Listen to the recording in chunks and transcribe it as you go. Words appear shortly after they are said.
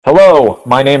Hello,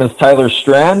 my name is Tyler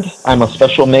Strand. I'm a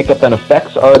special makeup and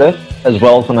effects artist, as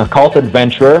well as an occult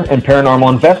adventurer and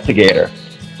paranormal investigator.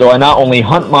 So I not only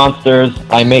hunt monsters,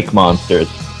 I make monsters.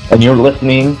 And you're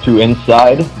listening to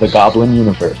Inside the Goblin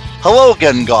Universe. Hello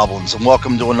again, Goblins, and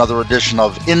welcome to another edition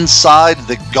of Inside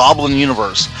the Goblin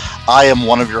Universe. I am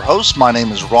one of your hosts. My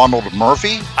name is Ronald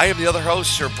Murphy. I am the other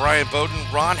host, Sir Brian Bowden.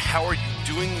 Ron, how are you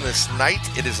doing this night?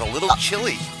 It is a little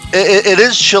chilly. It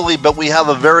is chilly, but we have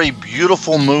a very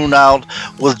beautiful moon out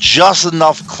with just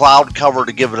enough cloud cover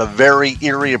to give it a very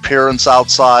eerie appearance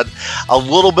outside. A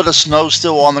little bit of snow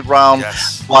still on the ground,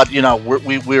 Yes. but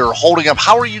we're holding up.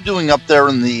 How are you doing up there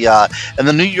in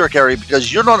the New York area?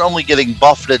 Because you're not only getting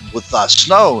buffeted with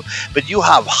snow, but you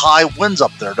have high winds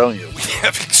up there, don't you? We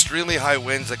have extremely high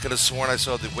winds. I could have sworn I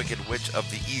saw the Wicked Witch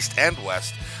of the East and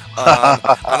West.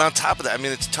 And on top of that, I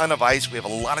mean, it's a ton of ice. We have a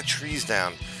lot of trees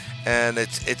down. And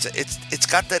it's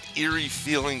got that eerie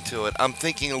feeling to it. I'm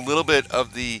thinking a little bit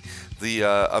of the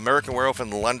American Werewolf in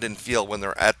London feel when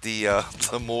they're at the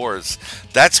moors.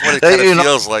 That's what it kind of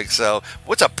feels like. So,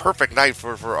 what's a perfect night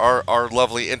for our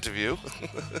lovely interview?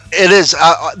 It is.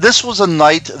 This was a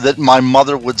night that my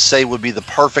mother would say would be the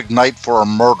perfect night for a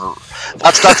murder.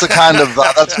 That's the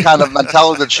kind of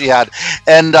mentality that she had.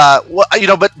 And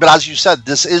but as you said,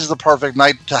 this is the perfect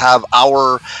night to have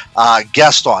our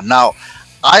guest on. Now,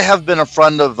 I have been a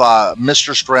friend of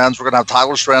Mr. Strand's. We're going to have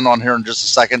Tyler Strand on here in just a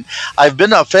second. I've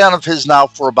been a fan of his now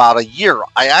for about a year.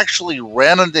 I actually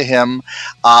ran into him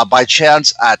by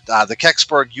chance at the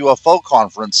Kecksburg UFO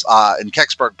conference in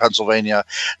Kecksburg, Pennsylvania,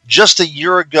 just a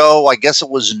year ago. I guess it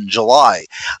was in July.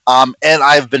 And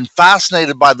I've been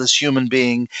fascinated by this human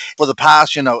being for the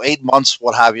past, 8 months,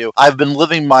 what have you. I've been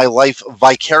living my life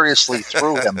vicariously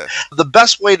through him. The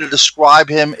best way to describe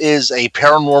him is a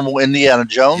paranormal Indiana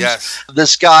Jones. Yes.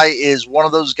 This guy is one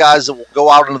of those guys that will go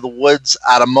out into the woods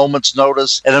at a moment's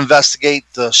notice and investigate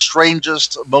the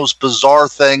strangest, most bizarre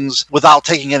things without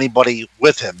taking anybody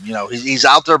with him. He's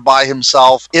out there by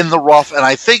himself in the rough, and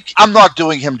I think I'm not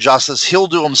doing him justice. He'll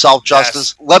do himself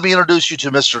justice. Yes. Let me introduce you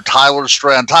to Mr. Tyler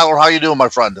Strand. Tyler, how you doing, my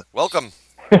friend? Welcome.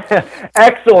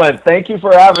 Excellent. Thank you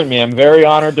for having me. I'm very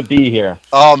honored to be here.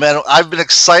 Oh, man, I've been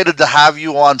excited to have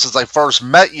you on since I first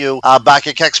met you back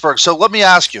at Kecksburg. So let me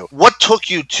ask you, what took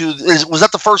you was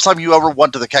that the first time you ever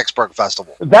went to the Kecksburg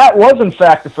Festival? That was, in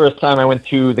fact, the first time I went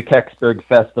to the Kecksburg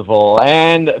Festival.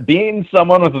 And being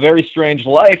someone with a very strange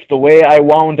life, the way I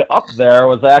wound up there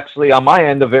was actually, on my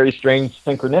end, a very strange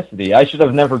synchronicity. I should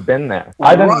have never been there.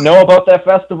 I didn't know about that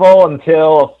festival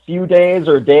until a few days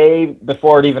or a day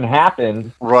before it even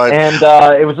happened. Right. And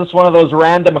it was just one of those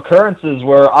random occurrences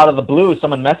where out of the blue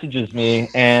someone messages me,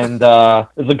 and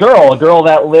there's a girl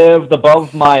that lived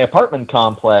above my apartment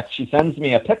complex. She sends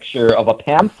me a picture of a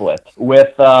pamphlet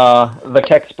with the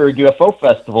Kecksburg UFO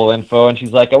Festival info, and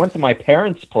she's like, I went to my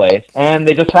parents' place, and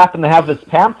they just happened to have this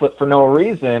pamphlet for no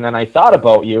reason, and I thought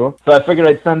about you, so I figured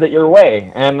I'd send it your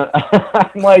way. And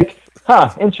I'm like,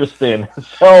 interesting.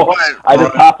 So I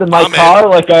just hopped in my car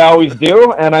like I always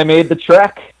do, and I made the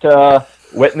trek to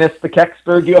witness the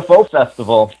Kecksburg UFO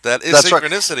Festival. That's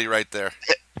synchronicity right there.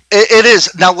 It is.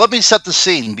 Now, let me set the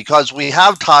scene, because we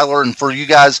have Tyler, and for you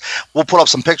guys, we'll put up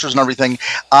some pictures and everything.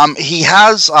 He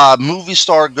has movie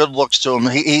star good looks to him.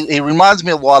 He reminds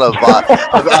me a lot of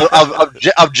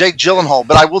Jake Gyllenhaal.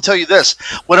 But I will tell you this: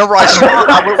 whenever I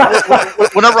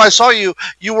saw you,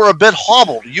 you were a bit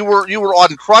hobbled. You were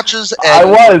on crutches. And,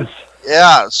 I was.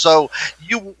 Yeah, so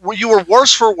you were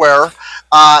worse for wear,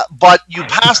 but you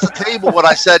passed the table when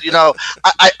I said,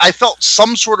 I felt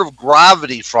some sort of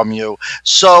gravity from you.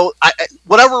 So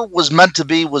whatever was meant to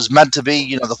be was meant to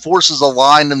be. The forces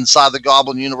aligned inside the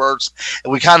Goblin Universe,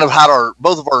 and we kind of had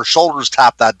both of our shoulders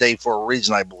tapped that day for a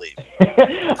reason, I believe.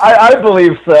 I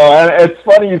believe so, and it's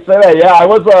funny you say that. Yeah, I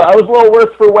was a little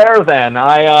worse for wear then.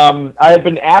 I had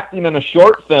been acting in a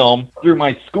short film through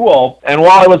my school, and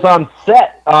while I was on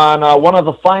set on one of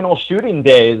the final shooting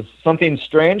days, something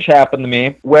strange happened to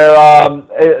me where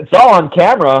it's all on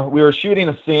camera. We were shooting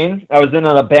a scene. I was in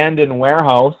an abandoned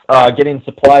warehouse getting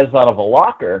supplies out of a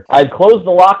locker. I'd closed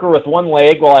the locker with one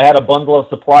leg while I had a bundle of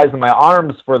supplies in my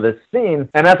arms for this scene,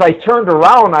 and as I turned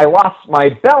around, I lost my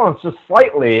balance just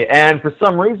slightly, and for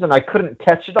some reason I couldn't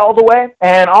catch it all the way,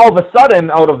 and all of a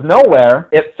sudden, out of nowhere,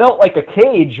 it felt like a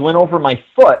cage went over my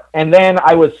foot, and then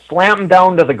I was slammed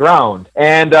down to the ground,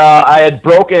 and I had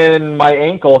broken my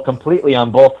ankle completely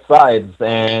on both sides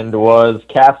and was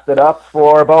casted up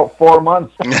for about 4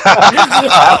 months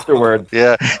afterwards.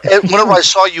 Yeah, and whenever I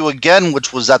saw you again,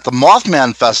 which was at the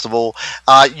Mothman Festival,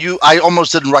 I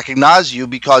almost didn't recognize you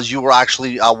because you were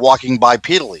actually walking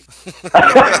bipedally.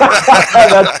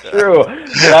 That's true.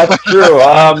 That's true.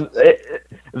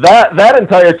 That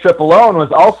entire trip alone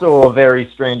was also a very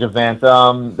strange event.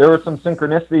 There were some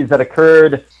synchronicities that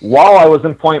occurred while I was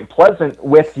in Point Pleasant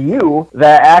with you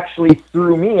that actually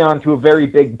threw me onto a very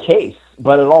big case.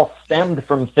 But it all stemmed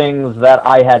from things that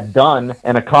I had done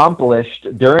and accomplished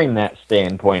during that stay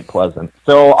in Point Pleasant.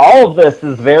 So all of this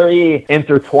is very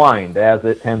intertwined, as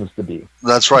it tends to be.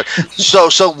 That's right.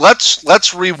 So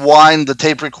let's rewind the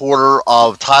tape recorder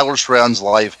of Tyler Strand's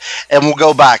life, and we'll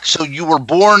go back. So you were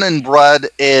born and bred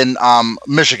in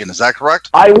Michigan, is that correct?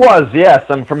 I was, yes.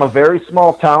 I'm from a very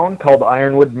small town called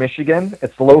Ironwood, Michigan.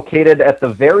 It's located at the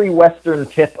very western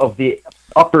tip of the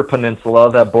Upper Peninsula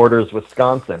that borders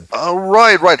Wisconsin.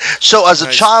 Right. So as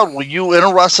a child, were you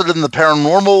interested in the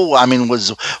paranormal? I mean,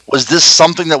 was this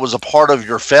something that was a part of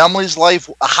your family's life?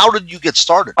 How did you get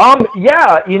started?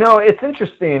 Yeah, it's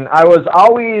interesting. I was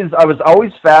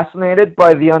always fascinated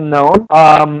by the unknown.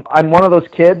 I'm one of those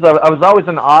kids. I was always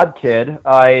an odd kid.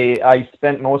 I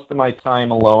spent most of my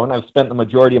time alone. I've spent the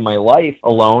majority of my life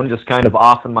alone, just kind of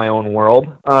off in my own world.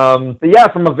 But yeah,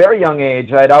 from a very young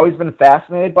age, I'd always been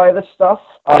fascinated by this stuff.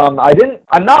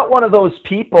 I'm not one of those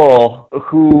people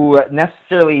who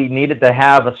necessarily needed to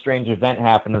have a strange event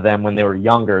happen to them when they were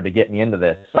younger to get me into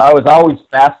this. I was always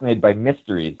fascinated by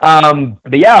mysteries.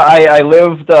 But yeah, I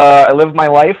lived my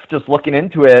life just looking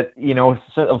into it,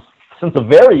 since a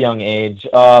very young age,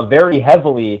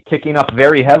 kicking up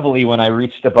very heavily when I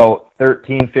reached about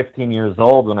 13, 15 years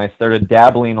old, when I started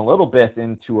dabbling a little bit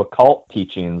into occult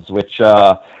teachings, which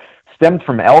stemmed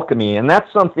from alchemy. And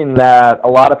that's something that a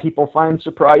lot of people find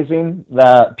surprising,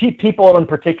 that people in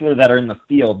particular that are in the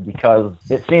field, because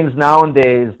it seems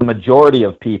nowadays the majority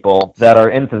of people that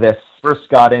are into this first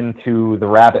got into the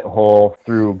rabbit hole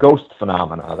through ghost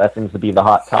phenomena. That seems to be the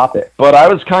hot topic. But I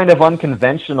was kind of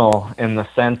unconventional in the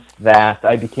sense that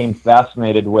I became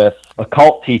fascinated with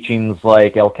occult teachings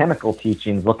like alchemical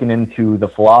teachings, looking into the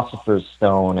Philosopher's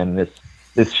Stone and this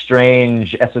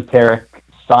strange esoteric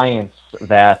science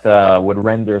that would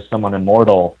render someone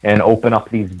immortal and open up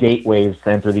these gateways to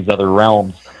enter these other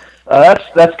realms.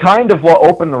 That's kind of what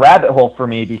opened the rabbit hole for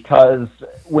me, because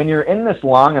when you're in this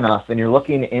long enough and you're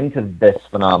looking into this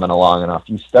phenomena long enough,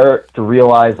 you start to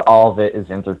realize all of it is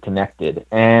interconnected.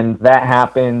 And that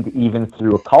happened even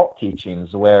through occult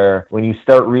teachings, where when you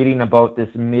start reading about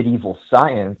this medieval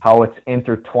science, how it's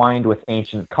intertwined with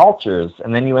ancient cultures,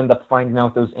 and then you end up finding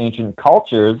out those ancient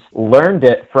cultures learned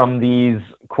it from these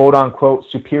quote-unquote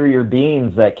superior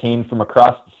beings that came from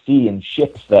across the sea in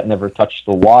ships that never touched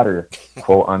the water,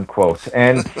 quote unquote.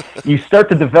 And you start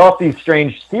to develop these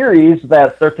strange theories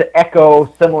that start to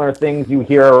echo similar things you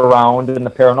hear around in the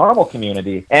paranormal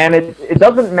community. And it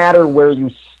doesn't matter where you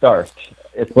start.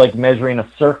 It's like measuring a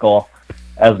circle,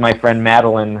 as my friend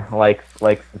Madeline likes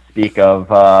to speak of,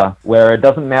 where it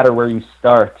doesn't matter where you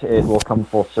start, it will come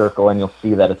full circle, and you'll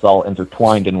see that it's all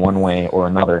intertwined in one way or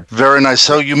another. Very nice.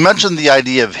 So you mentioned the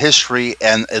idea of history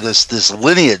and this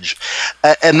lineage,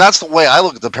 and that's the way I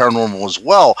look at the paranormal as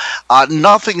well.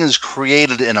 Nothing is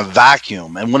created in a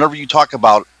vacuum, and whenever you talk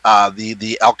about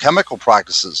the alchemical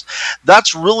practices,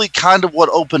 that's really kind of what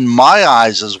opened my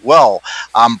eyes as well.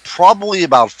 Probably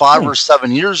about 5 or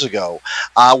 7 years ago,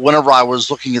 whenever I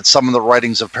was looking at some of the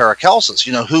writings of Paracelsus,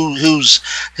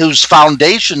 whose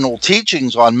foundational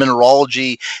teachings on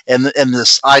mineralogy and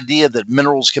this idea that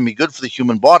minerals can be good for the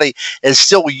human body is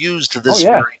still used to this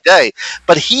very day.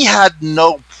 But he had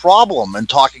no problem in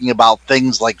talking about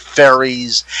things like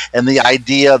fairies and the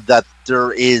idea that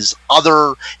there is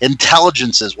other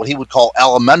intelligences, what he would call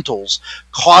elementals,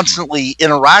 constantly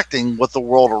interacting with the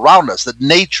world around us, that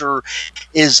nature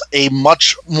is a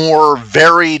much more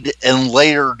varied and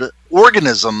layered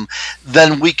organism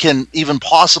than we can even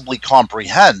possibly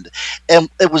comprehend. And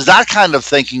it was that kind of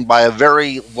thinking by a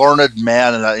very learned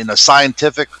man in a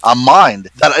scientific mind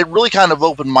that it really kind of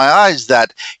opened my eyes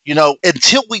that,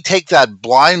 until we take that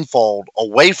blindfold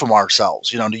away from ourselves,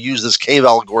 to use this cave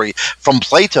allegory from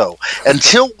Plato,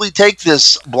 until we take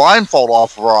this blindfold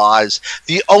off of our eyes,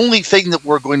 the only thing that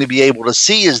we're going to be able to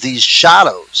see is these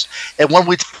shadows. And when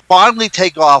we finally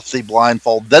take off the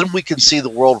blindfold, then we can see the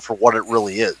world for what it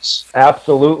really is.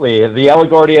 Absolutely. The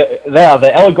allegory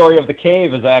of the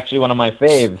cave is actually one of my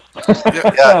faves.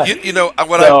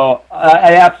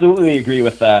 I absolutely agree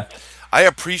with that. I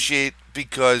appreciate,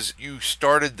 because you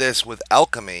started this with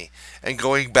alchemy and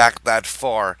going back that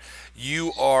far,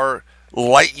 you are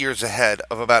light years ahead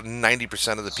of about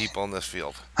 90% of the people in this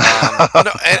field.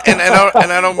 No,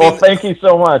 and I don't Well, mean. thank you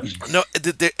so much. No,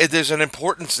 there's an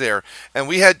importance there, and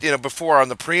we had, before on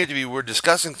the pre-interview, we were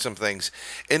discussing some things.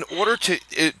 In order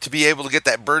to be able to get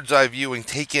that bird's eye view and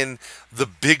take in the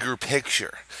bigger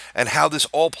picture and how this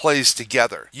all plays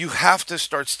together, you have to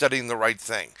start studying the right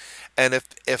thing. And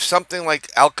if something like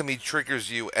alchemy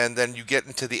triggers you, and then you get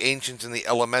into the ancients and the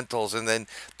elementals, and then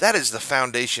that is the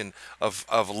foundation of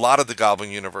a lot of the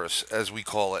Goblin universe, as we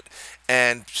call it.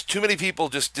 And too many people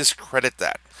just discredit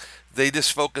that. They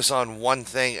just focus on one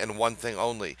thing and one thing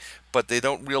only, but they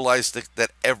don't realize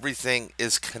that everything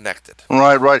is connected.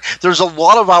 Right, right. There's a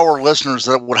lot of our listeners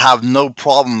that would have no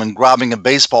problem in grabbing a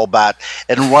baseball bat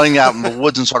and running out in the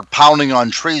woods and start pounding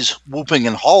on trees, whooping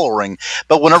and hollering.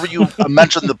 But whenever you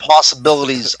mention the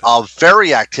possibilities of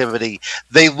fairy activity,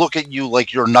 they look at you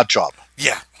like you're a nut job.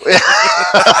 Yeah.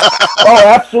 Oh,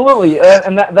 absolutely.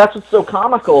 And that's what's so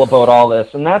comical about all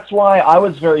this. And that's why I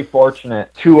was very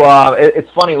fortunate to, it's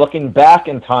funny, looking back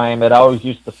in time, it always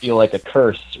used to feel like a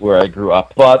curse where I grew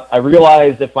up. But I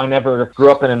realized if I never grew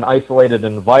up in an isolated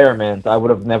environment, I would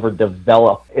have never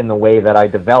developed in the way that I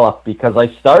developed, because I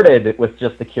started with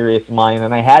just a curious mind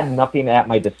and I had nothing at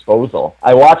my disposal.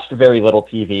 I watched very little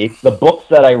TV. The books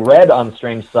that I read on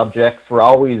strange subjects were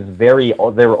always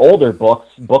they were older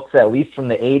books at least from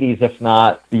the 80s, if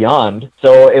not beyond.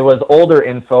 So it was older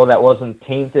info that wasn't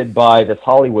tainted by this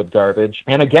Hollywood garbage.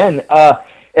 And again,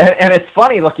 and it's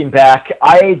funny looking back,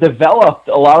 I developed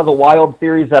a lot of the wild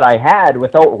theories that I had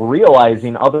without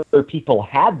realizing other people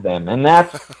had them. And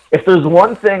that's, if there's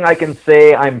one thing I can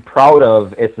say I'm proud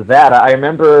of, it's that. I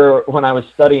remember when I was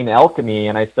studying alchemy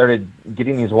and I started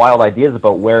getting these wild ideas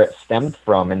about where it stemmed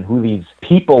from and who these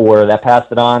people were that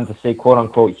passed it on to, say, quote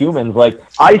unquote humans. Like,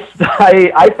 I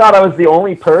thought I was the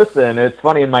only person, it's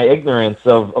funny, in my ignorance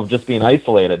of just being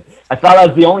isolated, I thought I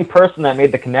was the only person that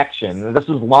made the connection. This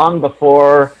was long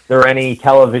before there were any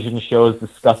television shows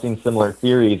discussing similar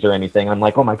theories or anything. I'm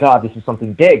like, oh my God, this is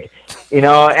something big, and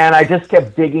I just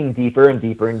kept digging deeper and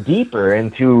deeper and deeper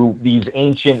into these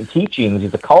ancient teachings,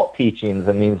 these occult teachings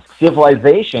and these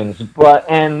civilizations.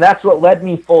 And that's what led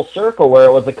me full circle, where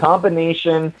it was a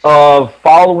combination of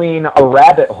following a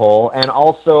rabbit hole and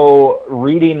also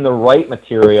reading the right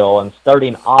material and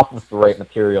starting off with the right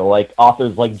material, like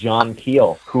authors like John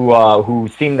Keel, who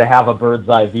seemed to have a bird's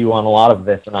eye view on a lot of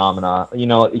this phenomena.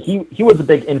 He was a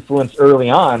big influence early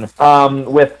on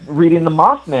with reading the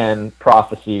Mothman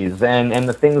prophecies and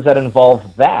the things that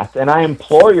involve that. And I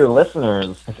implore your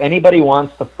listeners, if anybody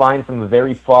wants to find some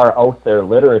very far out there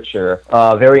literature,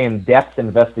 very in-depth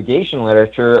investigation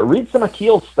literature, read some of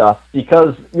Keel's stuff,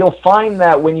 because you'll find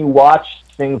that when you watch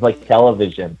things like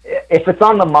television, if it's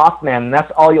on the Mothman,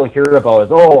 that's all you'll hear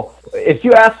about is, if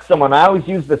you ask someone, I always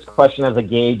use this question as a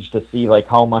gauge to see like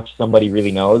how much somebody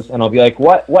really knows, and I'll be like,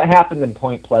 what happened in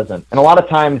Point Pleasant? And a lot of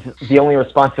times the only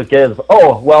response you'll get is,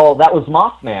 well, that was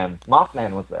Mothman.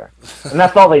 Mothman was there. And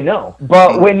that's all they know.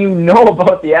 But when you know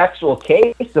about the actual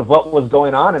case of what was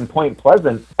going on in Point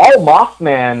Pleasant, all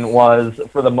Mothman was,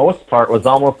 for the most part, was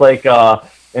almost like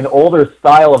an older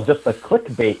style of just a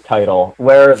clickbait title,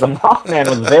 where the Mothman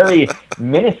was very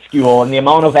minuscule in the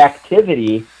amount of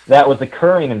activity that was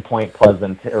occurring in Point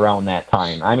Pleasant around that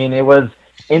time. I mean, it was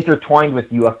intertwined with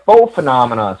UFO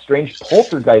phenomena, strange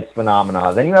poltergeist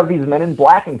phenomena. Then you have these Men in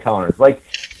Black encounters. Like,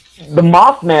 the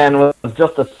Mothman was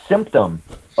just a symptom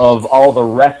of all the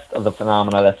rest of the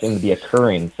phenomena that seemed to be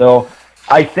occurring. So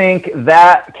I think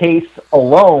that case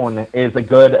alone is a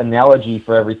good analogy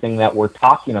for everything that we're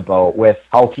talking about, with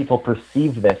how people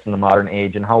perceive this in the modern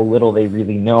age and how little they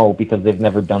really know because they've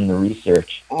never done the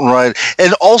research. Right.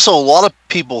 And also, a lot of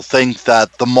people think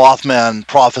that the Mothman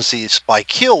prophecies by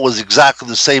Keel was exactly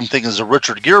the same thing as a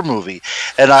Richard Gere movie.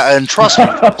 And trust me.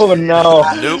 Oh, no.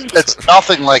 Nope. It's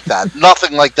nothing like that.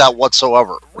 Nothing like that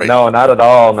whatsoever. Right. No, not at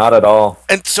all. Not at all.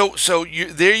 And so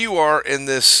there you are in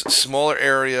this smaller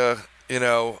area,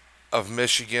 of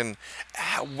Michigan.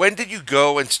 When did you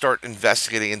go and start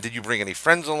investigating, and did you bring any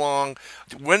friends along?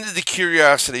 When did the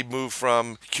curiosity move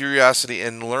from curiosity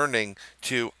and learning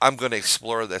to, I'm going to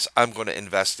explore this, I'm going to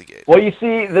investigate? Well, you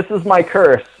see, this is my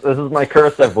curse. This is my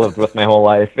curse I've lived with my whole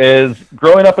life, is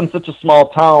growing up in such a small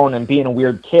town and being a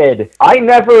weird kid. I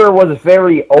never was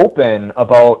very open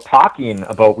about talking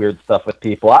about weird stuff with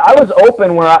people. I was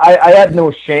open where I had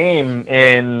no shame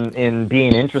in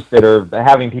being interested or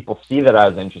having people see that I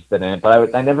was interested in it,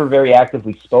 but I never very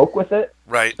actively spoke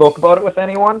about it with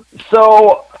anyone.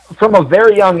 So from a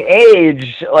very young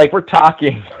age, like, we're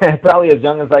talking probably as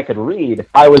young as I could read,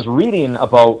 I was reading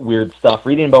about weird stuff,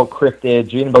 reading about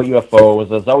cryptids, reading about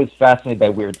UFOs. I was always fascinated by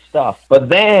weird stuff. But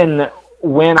then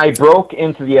when I broke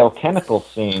into the alchemical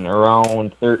scene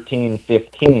around 13,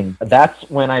 15, that's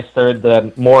when I started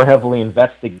to more heavily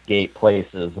investigate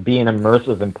places, being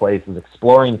immersive in places,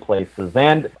 exploring places.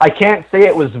 And I can't say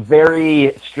it was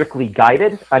very strictly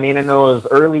guided. I mean, in those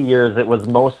early years, it was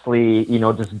mostly,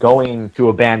 just going to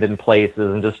abandoned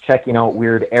places and just checking out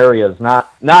weird areas,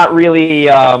 not really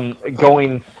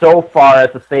going so far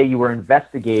as to say you were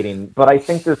investigating. But I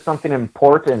think there's something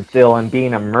important still in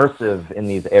being immersive in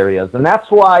these areas. And that's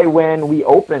why when we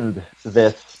opened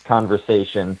this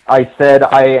conversation, I said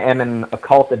I am an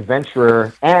occult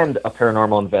adventurer and a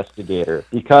paranormal investigator,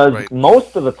 because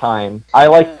most of the time I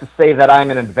like to say that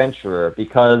I'm an adventurer,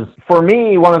 because for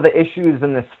me, one of the issues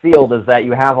in this field is that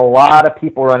you have a lot of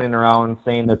people running around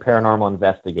saying they're paranormal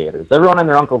investigators. Everyone and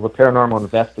their uncle's a paranormal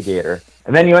investigator.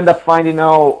 And then you end up finding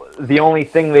out the only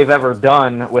thing they've ever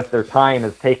done with their time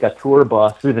is take a tour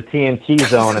bus through the TNT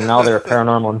zone, and now they're a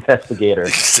paranormal investigator.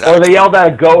 Exactly. Or they yelled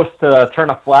at a ghost to turn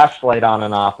a flashlight on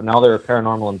and off, and now they're a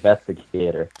paranormal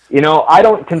investigator. I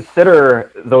don't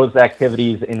consider those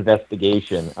activities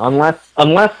investigation,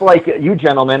 unless like you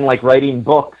gentlemen, like writing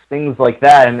books, things like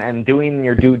that, and doing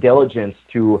your due diligence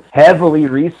to heavily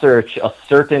research a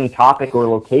certain topic or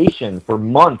location for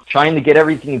months, trying to get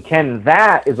everything you can.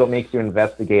 That is what makes you an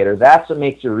investigator. That's what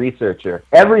makes you a researcher.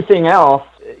 Everything else,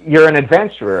 you're an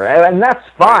adventurer, and that's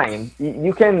fine.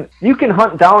 You can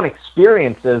hunt down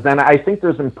experiences, and I think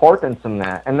there's importance in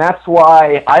that. And that's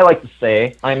why I like to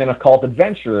say I'm an occult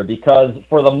adventurer, because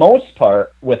for the most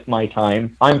part with my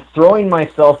time, I'm throwing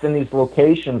myself in these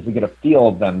locations to get a feel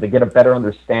of them, to get a better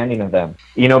understanding of them.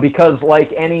 Because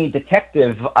like any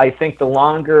detective, I think the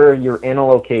longer you're in a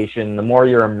location, the more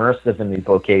you're immersive in these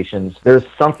locations. There's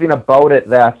something about it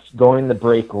that's going to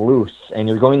break loose, and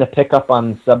you're going to pick up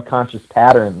on subconscious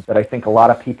patterns that I think a lot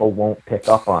of people won't pick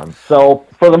up on. So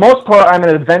for the most part, I'm an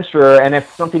adventurer, and if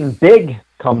something big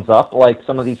comes up, like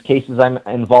some of these cases I'm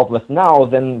involved with now,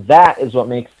 then that is what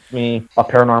makes me a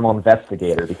paranormal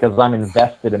investigator, because I'm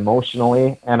invested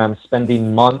emotionally, and I'm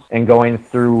spending months and going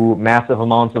through massive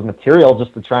amounts of material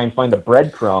just to try and find a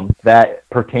breadcrumb that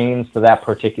pertains to that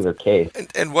particular case.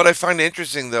 And what I find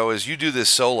interesting, though, is you do this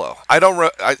solo.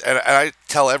 I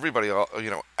tell everybody,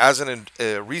 as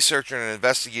a researcher and an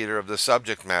investigator of the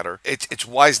subject matter, it's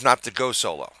wise not to go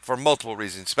solo for multiple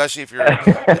reasons, especially if you're.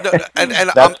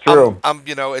 That's true.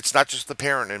 It's not just the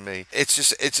parent in me.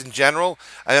 It's in general,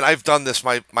 and I've done this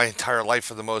my entire life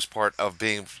for the most part of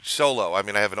being solo. I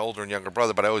mean, I have an older and younger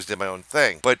brother, but I always did my own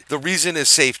thing. But the reason is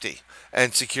safety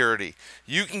and security.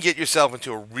 You can get yourself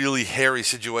into a really hairy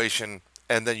situation,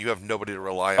 and then you have nobody to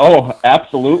rely on. Oh,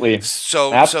 absolutely.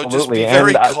 So just be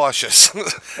very cautious.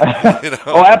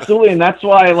 Oh, absolutely, and that's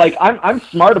why, I'm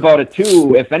smart about it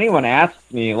too. If anyone asks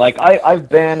me, I've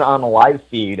been on a live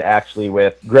feed actually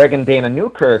with Greg and Dana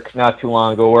Newkirk not too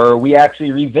long ago, where we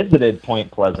actually revisited Point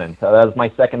Pleasant. That was my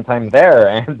second time there,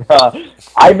 and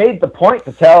I made the point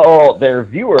to tell their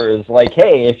viewers,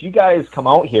 hey, if you guys come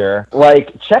out here,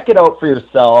 check it out for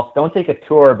yourself. Don't take a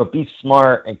tour, but be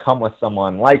smart and come with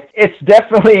someone. It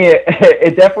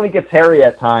definitely gets hairy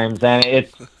at times, and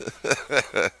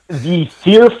the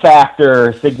fear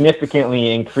factor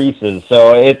significantly increases.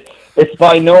 So it's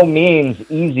by no means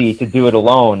easy to do it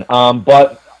alone.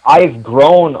 But I've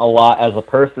grown a lot as a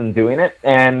person doing it,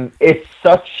 and it's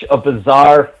such a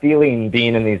bizarre feeling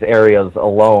being in these areas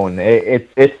alone.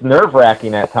 It's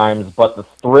nerve-wracking at times, but the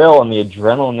thrill and the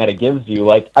adrenaline that it gives you,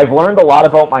 I've learned a lot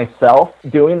about myself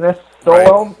doing this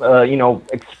solo. Right.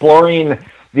 Exploring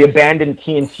the abandoned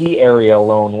TNT area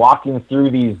alone, walking through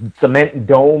these cement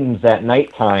domes at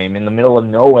nighttime in the middle of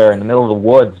nowhere, in the middle of the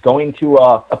woods, going to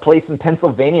a place in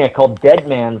Pennsylvania called Dead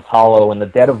Man's Hollow in the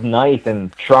dead of night,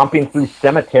 and tromping through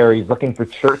cemeteries looking for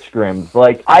church grims.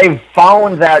 I've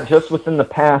found that just within the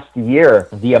past year,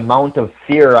 the amount of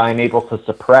fear I'm able to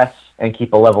suppress and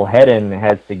keep a level head in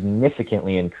has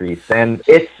significantly increased. And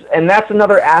that's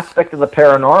another aspect of the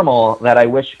paranormal that I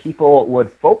wish people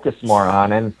would focus more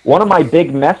on. And one of my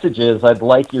big messages I'd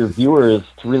like your viewers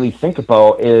to really think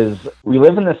about is we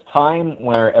live in this time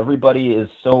where everybody is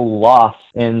so lost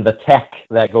in the tech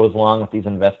that goes along with these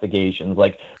investigations,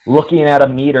 looking at a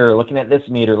meter, looking at this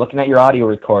meter, looking at your audio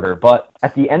recorder. But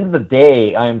at the end of the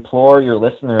day, I implore your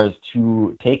listeners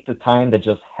to take the time to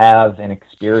just have an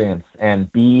experience and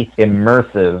be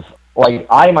immersive.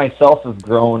 I myself have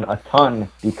grown a ton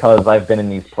because I've been in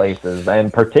these places,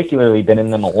 and particularly been in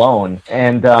them alone.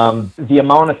 And the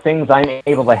amount of things I'm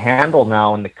able to handle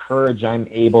now and the courage I'm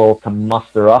able to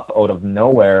muster up out of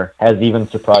nowhere has even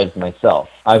surprised myself.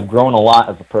 I've grown a lot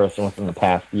as a person within the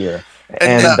past year.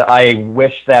 And I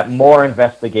wish that more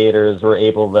investigators were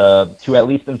able to at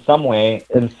least in some way,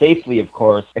 and safely, of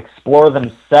course, explore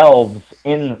themselves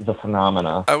in the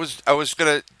phenomena. I was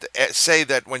going to say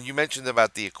that when you mentioned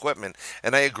about the equipment,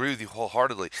 and I agree with you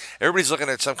wholeheartedly, everybody's looking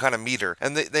at some kind of meter,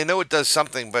 and they know it does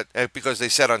something, but because they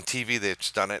said on TV that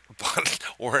it's done it,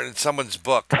 or in someone's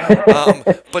book.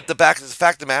 But the fact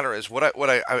of the matter is,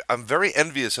 I'm very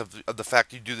envious of the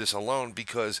fact you do this alone,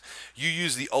 because you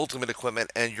use the ultimate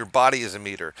equipment, and your body is a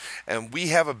meter, and we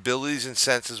have abilities and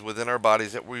senses within our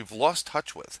bodies that we've lost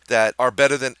touch with that are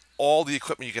better than all the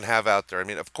equipment you can have out there. I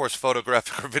mean, of course,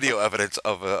 photographic or video evidence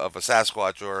of a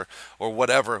Sasquatch or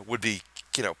whatever would be,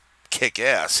 kick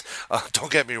ass. Don't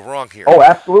get me wrong here. Oh,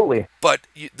 absolutely. But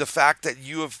the fact that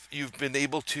you've been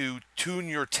able to tune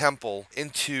your temple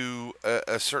into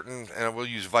a certain, and I will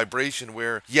use vibration,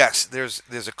 where yes, there's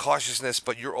a cautiousness,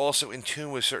 but you're also in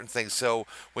tune with certain things. So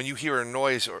when you hear a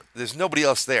noise, or there's nobody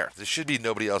else there, there should be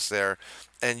nobody else there,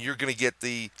 and you're going to get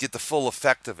the full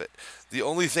effect of it. The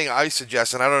only thing I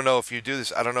suggest, and I don't know if you do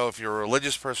this, I don't know if you're a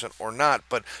religious person or not,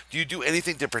 but do you do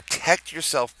anything to protect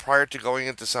yourself prior to going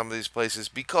into some of these places?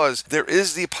 Because there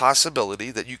is the possibility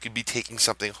that you could be taking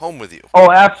something home with you. Oh,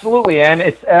 absolutely. And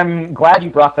I'm glad you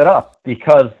brought that up,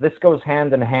 because this goes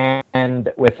hand in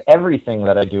hand with everything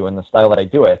that I do and the style that I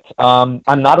do it. I'm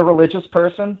not a religious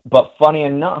person, but funny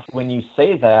enough, when you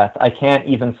say that, I can't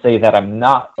even say that I'm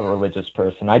not a religious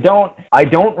person. I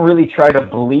don't really try to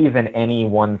believe in any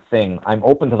one thing. I'm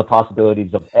open to the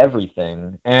possibilities of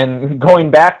everything. And going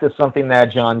back to something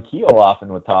that John Keel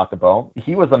often would talk about,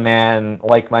 he was a man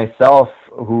like myself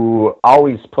who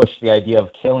always pushed the idea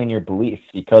of killing your beliefs,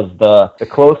 because the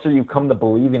closer you come to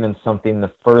believing in something,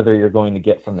 the further you're going to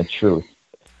get from the truth.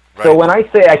 Right. So when I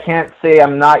say I can't say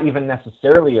I'm not even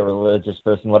necessarily a religious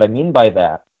person, what I mean by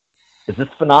that is this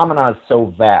phenomena is so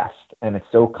vast and it's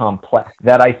so complex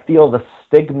that I feel the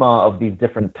stigma of these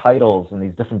different titles and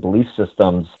these different belief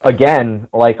systems, again,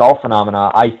 like all phenomena,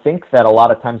 I think that a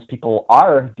lot of times people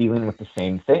are dealing with the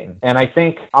same thing. And I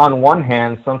think on one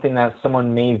hand, something that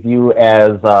someone may view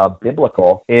as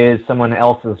biblical is someone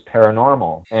else's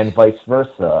paranormal, and vice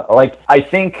versa. Like, I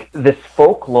think this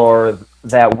folklore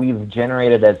that we've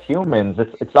generated as humans,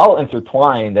 it's all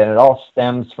intertwined, and it all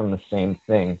stems from the same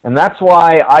thing. And that's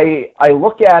why I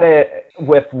look at it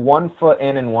with one foot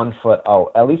in and one foot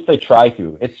out. At least I try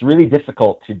to. It's really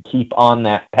difficult to keep on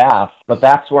that path, but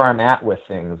that's where I'm at with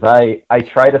things. I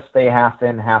try to stay half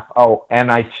in, half out,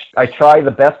 and I try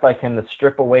the best I can to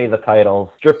strip away the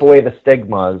titles, strip away the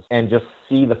stigmas, and just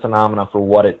see the phenomena for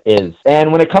what it is.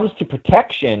 And when it comes to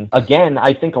protection, again,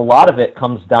 I think a lot of it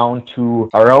comes down to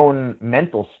our own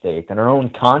mental state and our own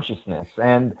consciousness.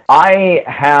 And I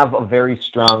have a very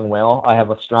strong will. I have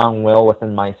a strong will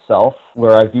within myself,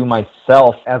 where I view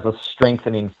myself as a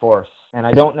strengthening force. And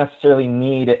I don't necessarily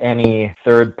need any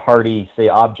third-party, say,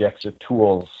 objects or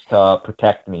tools to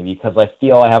protect me, because I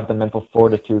feel I have the mental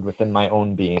fortitude within my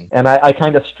own being. And I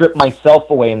kind of strip myself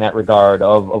away in that regard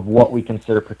of what we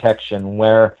consider protection,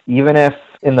 where even if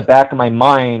in the back of my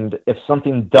mind, if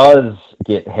something does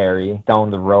get hairy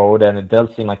down the road and it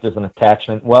does seem like there's an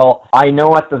attachment, well, I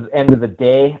know at the end of the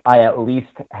day, I at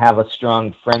least have a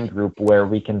strong friend group where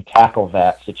we can tackle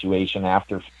that situation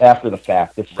after the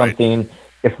fact. If something...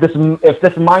 If this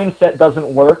mindset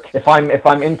doesn't work, if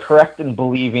I'm incorrect in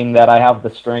believing that I have the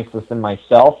strength within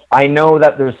myself, I know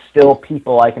that there's still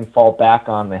people I can fall back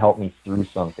on to help me through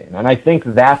something. And I think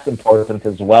that's important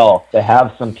as well, to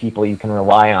have some people you can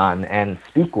rely on and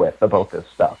speak with about this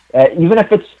stuff. Even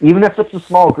if it's a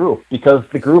small group, because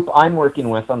the group I'm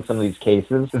working with on some of these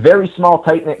cases, a very small,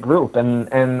 tight-knit group,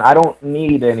 and I don't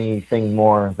need anything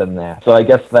more than that. So I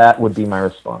guess that would be my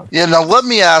response. Yeah, now let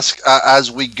me ask, as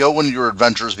we go into your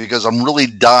adventures, because I'm really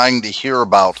dying to hear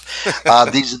about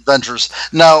these adventures.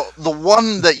 Now, the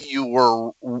one that you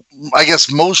were, I guess,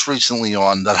 most recently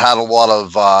on that had a lot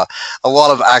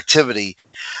of activity,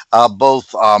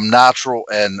 both natural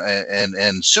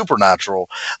and supernatural,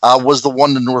 was the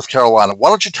one in North Carolina. Why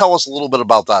don't you tell us a little bit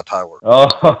about that, Tyler?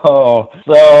 Oh,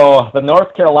 so the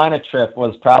North Carolina trip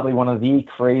was probably one of the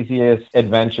craziest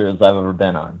adventures I've ever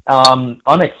been on.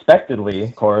 Unexpectedly,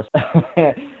 of course.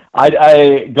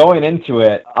 I going into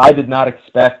it, I did not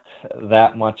expect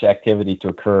that much activity to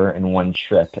occur in one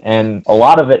trip, and a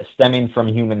lot of it stemming from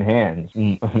human hands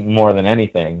more than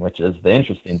anything, which is the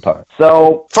interesting part.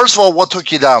 So, first of all, what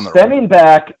took you down there? Stemming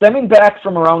back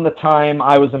from around the time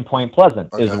I was in Point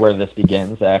Pleasant is where this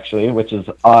begins, actually, which is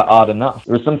odd enough.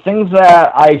 There were some things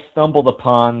that I stumbled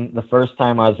upon the first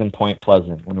time I was in Point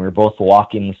Pleasant, when we were both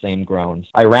walking the same grounds.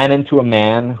 I ran into a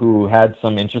man who had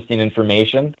some interesting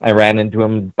information. I ran into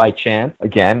him by chance.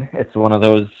 Again, it's one of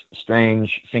those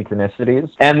strange synchronicities.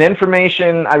 And the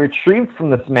information I retrieved from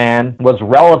this man was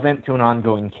relevant to an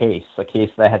ongoing case, a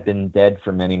case that had been dead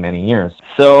for many, many years.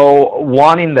 So,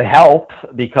 wanting to help,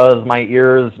 because my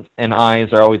ears and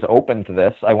eyes are always open to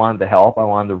this, I wanted to help. I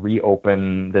wanted to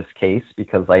reopen this case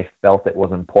because I felt it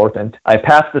was important. I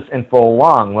passed this info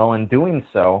along. Well, in doing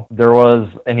so, there was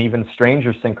an even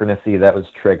stranger synchronicity that was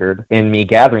triggered in me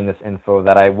gathering this info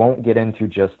that I won't get into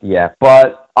just yet.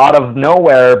 But out of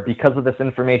nowhere, because of this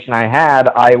information I had,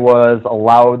 I was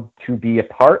allowed to be a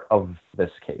part of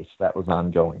this case that was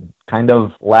ongoing, kind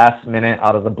of last minute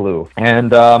out of the blue. And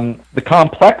the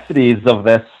complexities of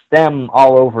this stem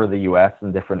all over the U.S.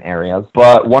 in different areas,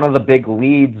 but one of the big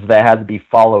leads that had to be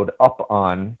followed up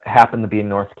on happened to be in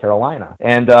North Carolina.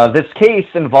 And this case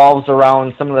involves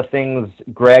around some of the things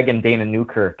Greg and Dana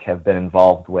Newkirk have been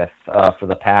involved with for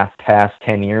the past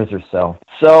 10 years or so.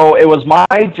 So it was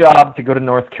my job to go to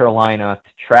North Carolina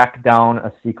to track down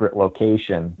a secret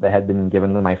location that had been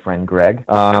given to my friend Greg.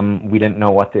 We didn't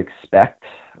know what to expect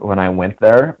when I went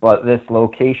there, but this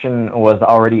location was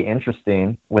already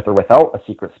interesting with or without a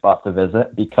secret spot to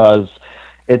visit because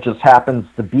it just happens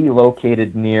to be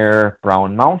located near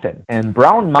Brown Mountain. And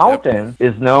Brown Mountain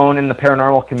is known in the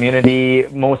paranormal community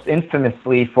most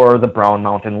infamously for the Brown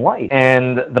Mountain Lights.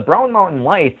 And the Brown Mountain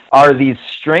Lights are these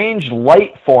strange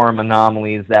light form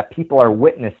anomalies that people are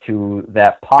witness to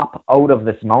that pop out of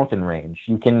this mountain range.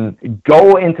 You can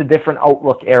go into different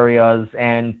outlook areas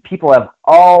and people have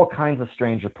all kinds of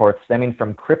strange reports stemming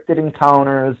from cryptid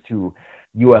encounters to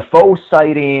UFO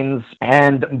sightings,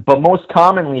 but most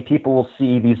commonly people will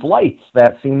see these lights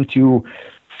that seem to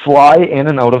fly in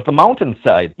and out of the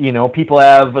mountainside. You know, people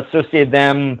have associated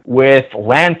them with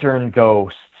lantern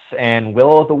ghosts and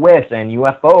will-o'-the-wisp and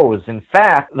UFOs. In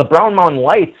fact, the Brown Mountain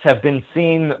Lights have been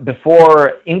seen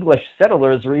before English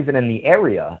settlers were even in the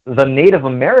area. The Native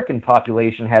American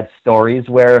population had stories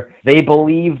where they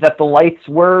believed that the lights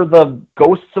were the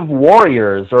ghosts of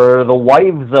warriors or the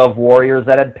wives of warriors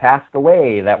that had passed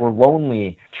away, that were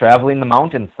lonely, traveling the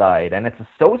mountainside, and it's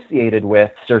associated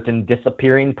with certain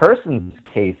disappearing persons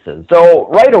cases. So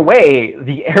right away,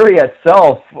 the area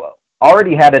itself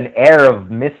already had an air of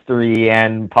mystery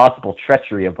and possible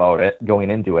treachery about it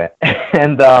going into it.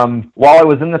 And while I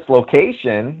was in this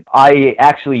location, I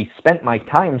actually spent my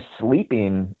time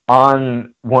sleeping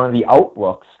on one of the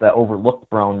outlooks that overlooked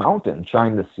Brown Mountain,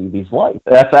 trying to see these lights.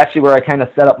 That's actually where I kind of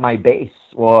set up my base,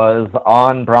 was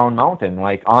on Brown Mountain,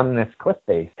 like on this cliff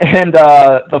face. And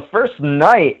the first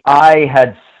night I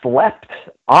had slept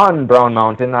on Brown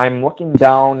Mountain, I'm looking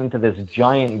down into this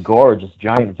giant gorge, this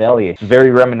giant valley. It's very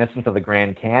reminiscent of the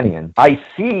Grand Canyon. I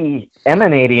see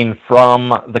emanating from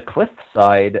the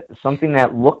cliffside something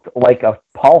that looked like a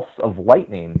pulse of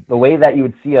lightning, the way that you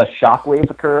would see a shockwave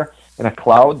occur in a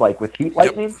cloud, like with heat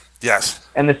lightning. Yep. Yes.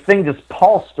 And this thing just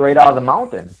pulsed right out of the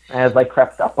mountain as I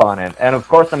crept up on it. And of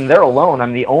course, I'm there alone.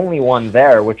 I'm the only one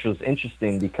there, which was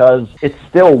interesting because it's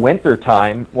still winter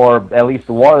time, or at least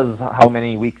was how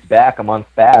many weeks back, a month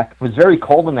back. It was very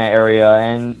cold in that area.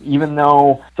 And even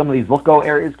though some of these lookout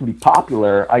areas can be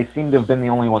popular, I seem to have been the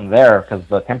only one there because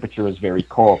the temperature was very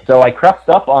cold. So I crept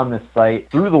up on this site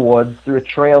through the woods, through a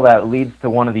trail that leads to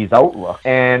one of these outlooks.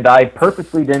 And I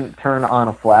purposely didn't turn on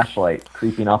a flashlight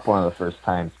creeping up one of the first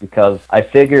times because I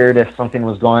figured if something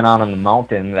was going on the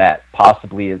mountain that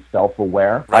possibly is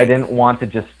self-aware, I didn't want to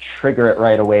just trigger it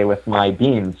right away with my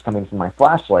beams coming from my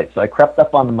flashlight. So I crept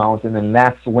up on the mountain, and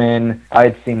that's when I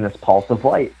had seen this pulse of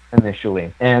light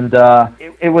initially. And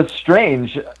it was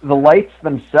strange. The lights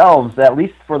themselves, at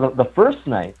least for the first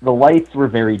night, the lights were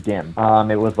very dim.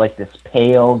 It was like this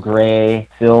pale gray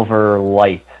silver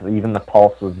light. Even the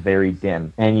pulse was very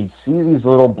dim. And you'd see these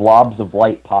little blobs of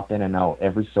light pop in and out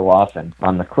every so often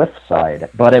on the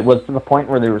cliffside. But it was to the point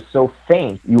where they were so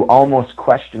faint, you almost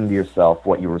questioned yourself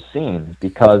what you were seeing,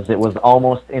 because it was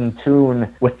almost in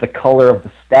tune with the color of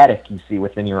the static you see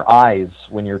within your eyes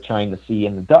when you're trying to see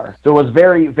in the dark. So it was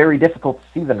very, very difficult to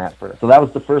see them at first. So that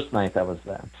was the first night that was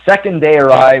there. Second day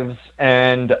arrives,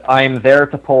 and I'm there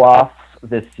to pull off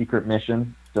this secret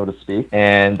mission, so to speak,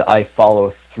 and I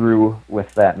follow through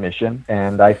with that mission,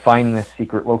 and I find this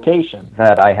secret location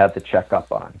that I had to check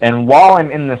up on. And while I'm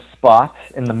in this spot,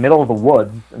 in the middle of the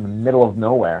woods, in the middle of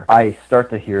nowhere, I start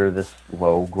to hear this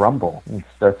low grumble. It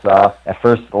starts off, at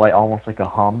first, like almost like a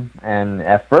hum, and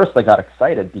at first I got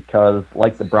excited because,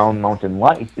 like the Brown Mountain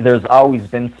Lights, there's always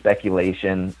been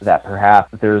speculation that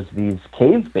perhaps there's these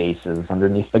cave bases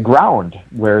underneath the ground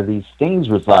where these things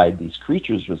reside, these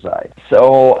creatures reside.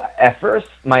 So at first,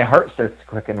 my heart starts to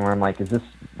quicken where I'm like, is this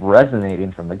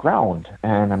resonating from the ground.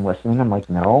 And I'm listening. I'm like,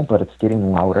 no, but it's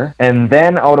getting louder. And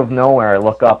then out of nowhere, I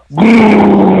look up.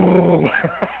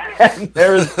 And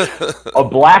there's a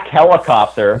black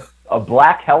helicopter. A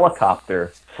black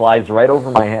helicopter flies right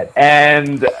over my head.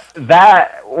 And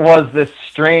that was this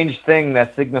strange thing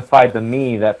that signified to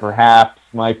me that perhaps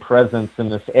my presence in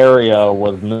this area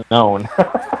was known.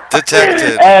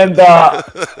 Detected. And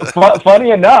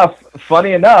funny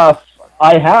enough,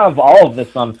 I have all of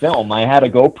this on film. I had a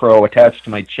GoPro attached to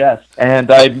my chest,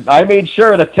 and I made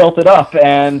sure to tilt it up,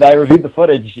 and I reviewed the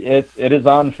footage. It is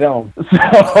on film.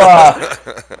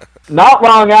 So, not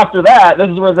long after that, this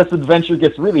is where this adventure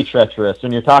gets really treacherous,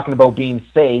 when you're talking about being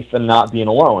safe and not being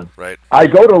alone. Right. I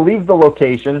go to leave the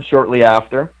location shortly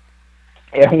after,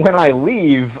 and when I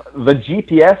leave, the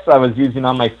GPS I was using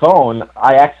on my phone,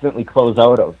 I accidentally close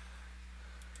out of.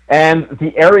 And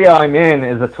the area I'm in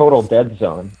is a total dead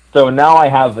zone. So now I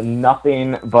have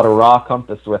nothing but a raw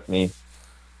compass with me.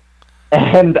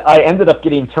 And I ended up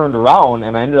getting turned around,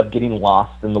 and I ended up getting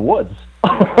lost in the woods.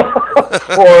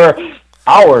 For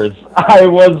hours. I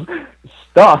was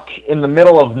stuck in the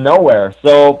middle of nowhere.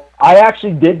 So I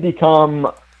actually did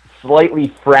become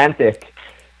slightly frantic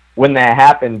when that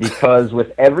happened, because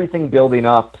with everything building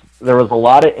up, there was a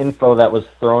lot of info that was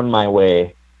thrown my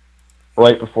way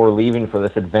right before leaving for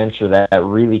this adventure that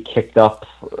really kicked up,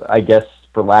 I guess,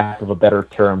 for lack of a better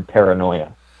term,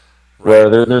 paranoia. Where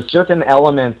there's certain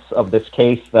elements of this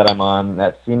case that I'm on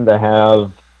that seem to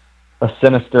have a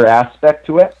sinister aspect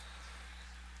to it.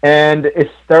 And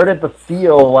it started to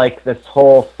feel like this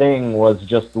whole thing was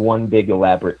just one big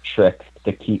elaborate trick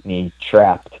to keep me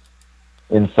trapped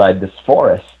inside this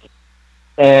forest.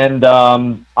 And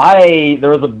there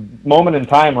was a moment in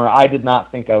time where I did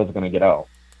not think I was going to get out.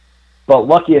 But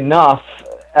lucky enough,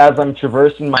 as I'm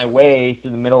traversing my way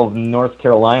through the middle of North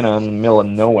Carolina in the middle of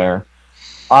nowhere,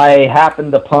 I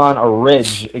happened upon a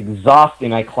ridge,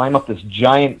 exhausting. I climb up this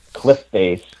giant cliff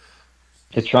face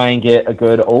to try and get a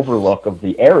good overlook of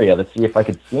the area to see if I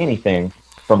could see anything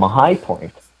from a high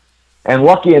point. And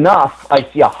lucky enough, I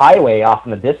see a highway off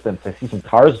in the distance. I see some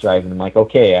cars driving. I'm like,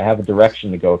 okay, I have a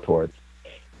direction to go towards.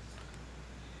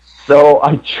 So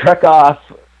I trek off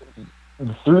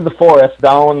through the forest,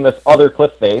 down this other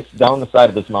cliff face, down the side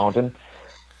of this mountain,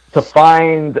 to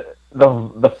find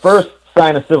the first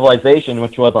sign of civilization,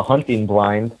 which was a hunting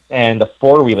blind and a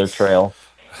four-wheeler trail.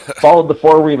 Followed the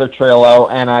four-wheeler trail out,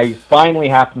 and I finally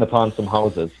happened upon some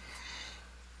houses.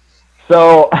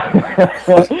 So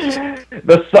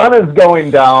the sun is going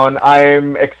down.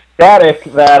 I'm ecstatic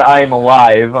that I'm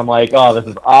alive. I'm like, oh, this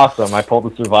is awesome. I pulled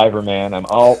the survivor, man. I'm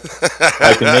out.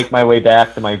 I can make my way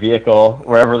back to my vehicle,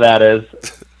 wherever that is.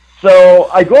 So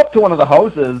I go up to one of the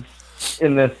houses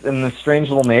in this strange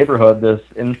little neighborhood, this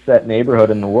inset neighborhood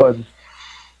in the woods.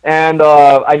 And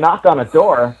I knock on a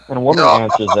door, and a woman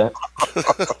answers it.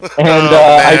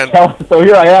 And so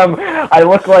here I am. I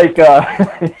look like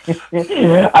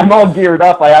I'm all geared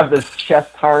up. I have this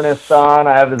chest harness on.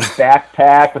 I have this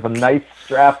backpack with a knife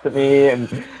strapped to me,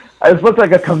 and I just look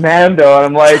like a commando. And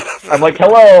I'm like,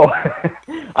 hello.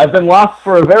 I've been lost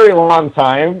for a very long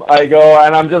time. I go,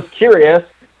 and I'm just curious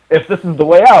if this is the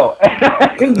way out.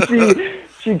 And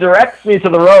she directs me to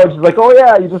the road. She's like, oh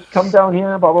yeah, you just come down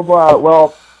here, blah blah blah.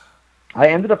 Well, I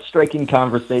ended up striking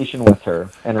conversation with her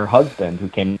and her husband, who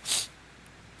came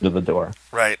to the door.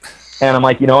 Right. And I'm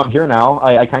like, I'm here now.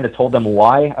 I kind of told them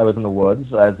why I was in the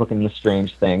woods. I was looking into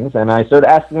strange things, and I started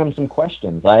asking them some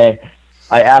questions. I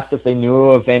asked if they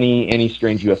knew of any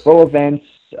strange UFO events.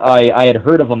 I had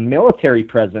heard of a military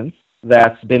presence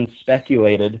that's been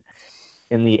speculated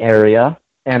in the area.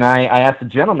 And I asked the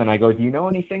gentleman, I go, do you know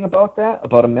anything about that,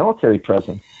 about a military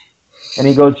presence? And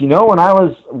he goes, when I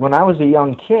was a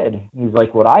young kid, he's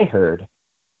like, what I heard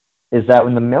is that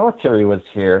when the military was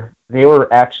here, they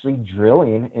were actually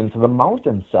drilling into the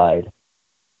mountainside.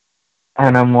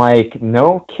 And I'm like,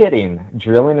 no kidding,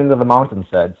 drilling into the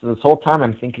mountainside. So this whole time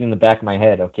I'm thinking in the back of my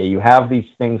head, okay, you have these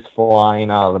things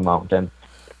flying out of the mountain.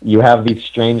 You have these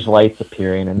strange lights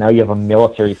appearing, and now you have a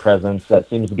military presence that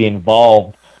seems to be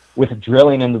involved with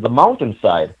drilling into the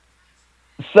mountainside.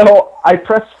 So I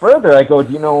press further. I go,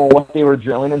 do you know what they were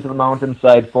drilling into the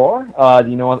mountainside for? Do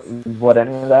you know what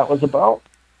any of that was about?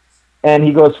 And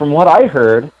he goes, from what I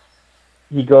heard,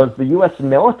 he goes, the U.S.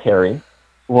 military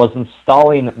was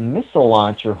installing missile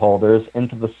launcher holders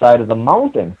into the side of the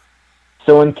mountain.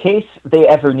 So in case they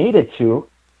ever needed to,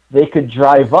 they could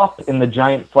drive up in the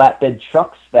giant flatbed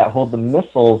trucks that hold the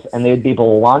missiles, and they'd be able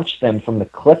to launch them from the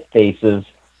cliff faces,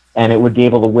 and it would be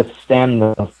able to withstand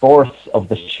the force of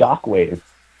the shock wave.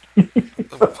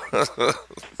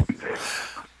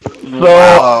 So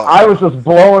I was just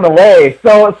blown away.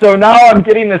 So now I'm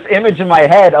getting this image in my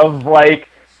head of like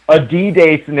a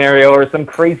D-Day scenario or some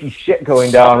crazy shit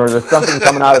going down, or there's something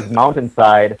coming out of the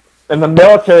mountainside, and the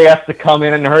military has to come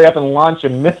in and hurry up and launch a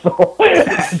missile,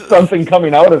 something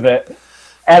coming out of it.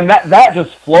 And that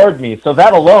just floored me. So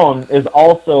that alone is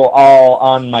also all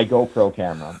on my GoPro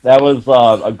camera. That was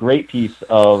a great piece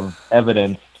of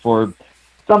evidence for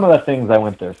some of the things I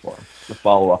went there for, to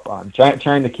follow up on.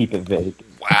 Trying to keep it vague.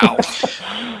 Wow.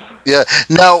 Yeah.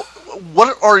 Now,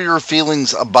 what are your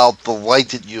feelings about the light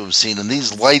that you have seen? And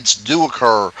these lights do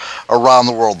occur around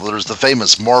the world. There's the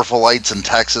famous Marfa lights in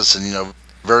Texas and,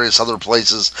 various other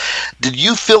places. Did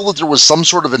you feel that there was some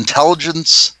sort of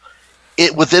intelligence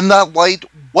within that light?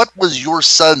 What was your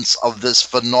sense of this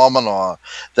phenomena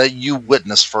that you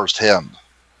witnessed firsthand?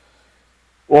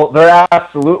 Well, there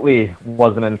absolutely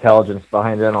was an intelligence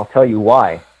behind it, and I'll tell you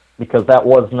why. Because that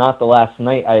was not the last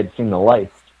night I had seen the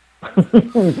lights.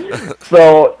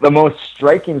 So the most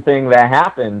striking thing that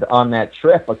happened on that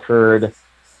trip occurred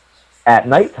at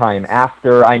nighttime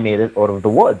after I made it out of the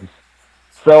woods.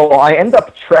 So I end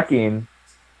up trekking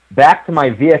back to my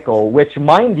vehicle, which,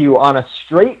 mind you, on a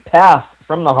straight path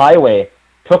from the highway,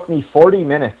 took me 40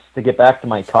 minutes to get back to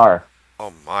my car.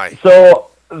 Oh, my. So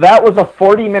that was a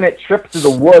 40-minute trip to the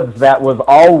woods that was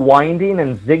all winding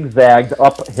and zigzagged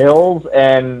up hills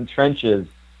and trenches.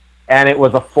 And it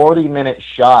was a 40-minute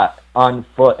shot on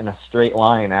foot in a straight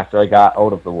line after I got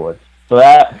out of the woods. So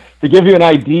that, to give you an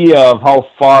idea of how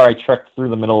far I trekked through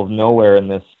the middle of nowhere in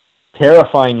this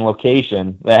terrifying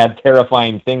location that had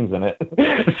terrifying things in it.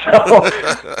 So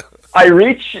I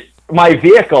reach my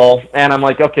vehicle, and I'm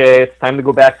like, okay, it's time to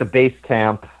go back to base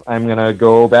camp. I'm going to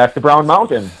go back to Brown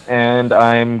Mountain, and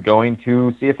I'm going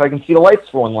to see if I can see the lights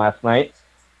for one last night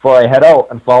before I head out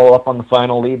and follow up on the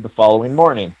final lead the following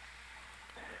morning.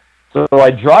 So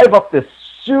I drive up this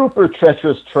super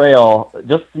treacherous trail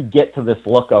just to get to this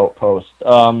lookout post.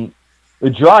 The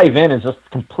drive in is just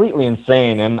completely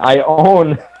insane, and I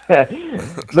own...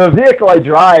 the vehicle I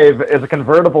drive is a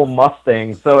convertible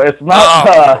Mustang, so it's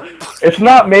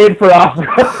not made for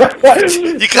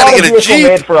off-roading. You gotta get a Jeep.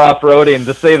 Made for off-roading,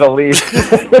 to say the least.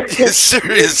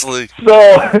 Seriously.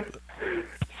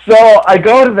 So I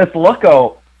go to this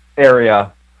lookout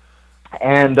area,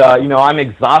 and I'm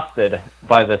exhausted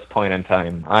by this point in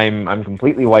time. I'm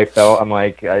completely wiped out. I'm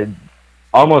like, I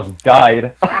almost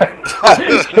died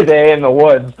today in the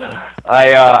woods.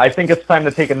 I think it's time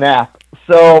to take a nap.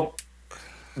 So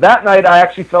that night I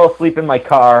actually fell asleep in my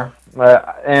car,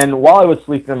 and while I was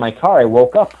sleeping in my car, I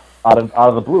woke up out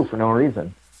of the blue for no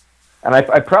reason. And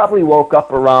I probably woke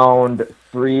up around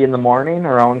 3 in the morning,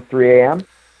 around 3 a.m.,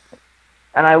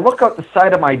 and I look out the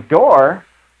side of my door,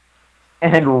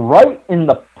 and right in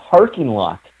the parking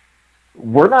lot,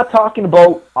 we're not talking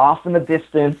about off in the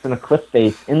distance in a cliff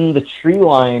face, in the tree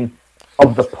line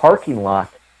of the parking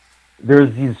lot,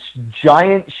 there's these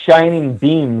giant shining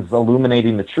beams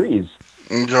illuminating the trees.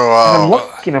 And I'm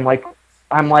looking,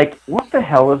 I'm like, what the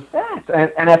hell is that?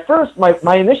 And at first,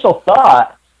 my initial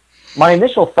thought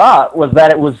was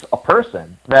that it was a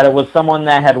person, that it was someone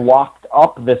that had walked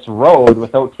up this road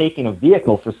without taking a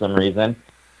vehicle for some reason,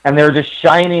 and they were just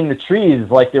shining the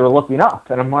trees like they were looking up.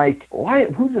 And I'm like,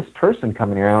 who's this person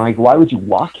coming here? And I'm like, why would you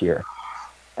walk here?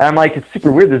 And I'm like, it's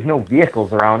super weird, there's no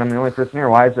vehicles around, I'm the only person here,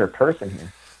 why is there a person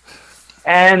here?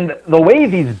 And the way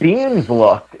these beams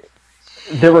looked,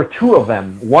 there were two of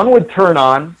them. One would turn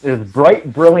on, this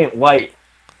bright, brilliant light,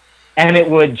 and it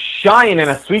would shine in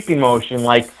a sweeping motion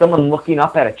like someone looking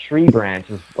up at a tree branch,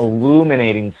 just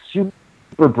illuminating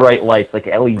super bright lights like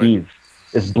LEDs,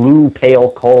 this blue,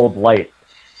 pale, cold light.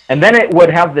 And then it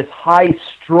would have this high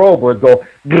strobe where it would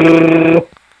go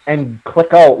and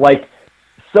click out, like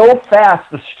so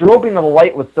fast. The strobing of the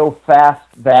light was so fast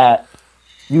that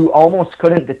you almost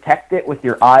couldn't detect it with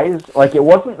your eyes. Like, it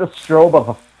wasn't the strobe of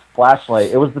a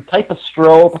flashlight. It was the type of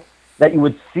strobe that you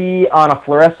would see on a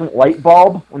fluorescent light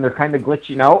bulb when they're kind of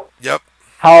glitching out. Yep.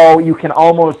 How you can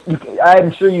almost...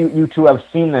 I'm sure you two have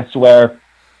seen this, where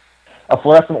a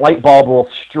fluorescent light bulb will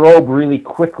strobe really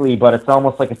quickly, but it's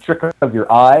almost like a trick of your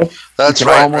eye. That's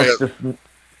right.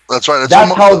 That's right.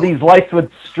 That's how these lights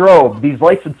would strobe. These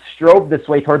lights would strobe this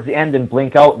way towards the end and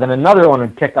blink out. Then another one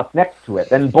would kick up next to it.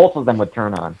 Then both of them would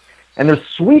turn on. And they're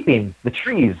sweeping the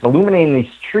trees, illuminating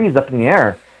these trees up in the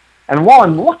air. And while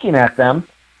I'm looking at them,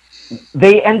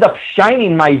 they end up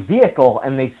shining my vehicle,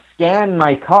 and they scan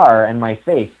my car and my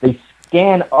face. They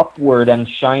scan upward and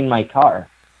shine my car.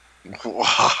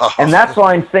 Wow. And that's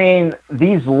why I'm saying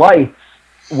these lights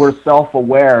were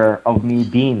self-aware of me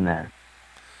being there.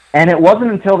 And it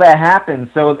wasn't until that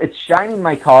happened. So it's shining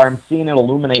my car. I'm seeing it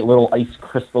illuminate little ice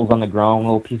crystals on the ground,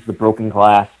 little pieces of broken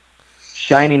glass,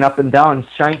 shining up and down.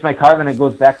 Shines my car, then it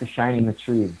goes back to shining the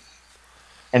trees.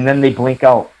 And then they blink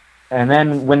out. And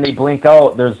then when they blink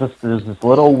out, there's this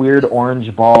little weird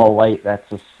orange ball of light that's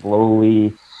just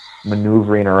slowly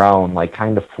maneuvering around, like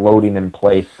kind of floating in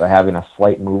place, but having a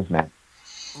slight movement.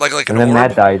 Like and an then orb?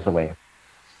 that dies away.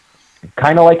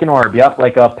 Kind of like an orb, yep,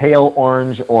 like a pale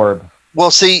orange orb. Well,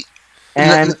 see,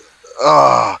 and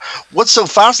what's so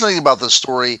fascinating about this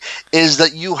story is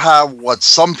that you have what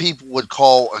some people would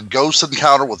call a ghost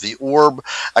encounter with the orb,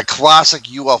 a classic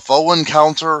UFO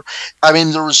encounter. I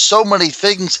mean, there are so many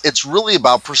things. It's really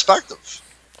about perspective.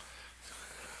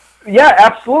 Yeah,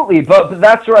 absolutely. But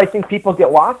that's where I think people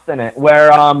get lost in it,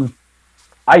 where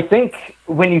I think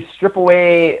when you strip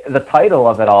away the title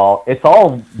of it all, it's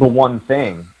all the one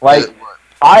thing. Like,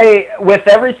 with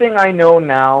everything I know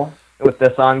now, with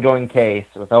this ongoing case,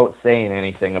 without saying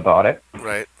anything about it,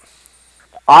 right,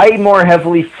 I more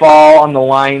heavily fall on the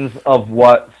lines of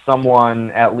what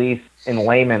someone, at least in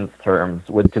layman's terms,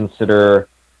 would consider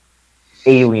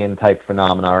alien-type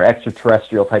phenomena or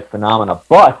extraterrestrial-type phenomena.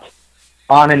 But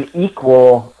on an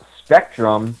equal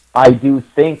spectrum, I do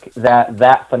think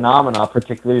that phenomena,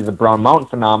 particularly the Brown Mountain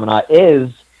phenomena,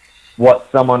 is what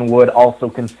someone would also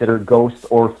consider ghost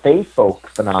or fae folk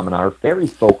phenomena or fairy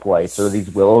folk lights or these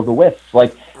will-o'-the-wisps.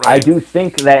 Like, right. I do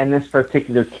think that in this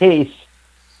particular case,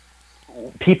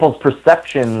 people's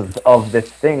perceptions of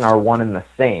this thing are one and the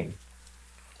same.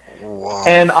 Wow.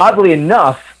 And oddly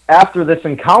enough, after this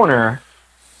encounter,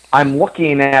 I'm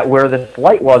looking at where this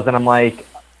light was, and I'm like,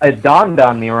 it dawned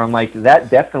on me, or I'm like,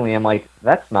 that's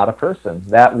not a person.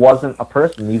 That wasn't a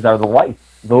person. These are the lights.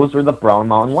 Those are the Brown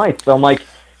Mountain lights. So I'm like,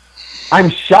 I'm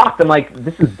shocked. I'm like,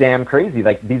 this is damn crazy.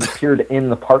 Like, these appeared in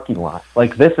the parking lot.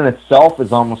 Like, this in itself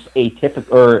is almost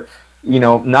atypical, or,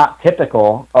 not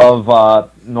typical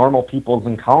of normal people's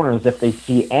encounters if they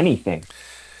see anything.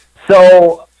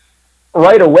 So,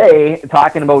 right away,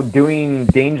 talking about doing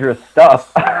dangerous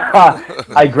stuff,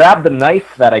 I grab the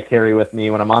knife that I carry with me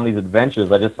when I'm on these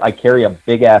adventures. I carry a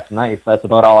big-ass knife. That's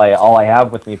about all I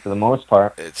have with me for the most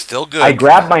part. It's still good. I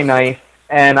grab my knife,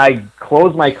 and I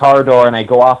close my car door, and I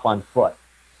go off on foot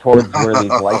towards where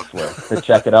these lights were to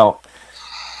check it out.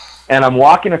 And I'm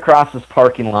walking across this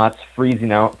parking lot, it's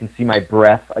freezing out. You can see my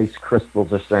breath. Ice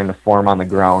crystals are starting to form on the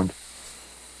ground.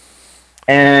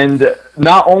 And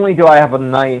not only do I have a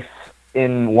knife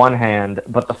in one hand,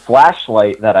 but the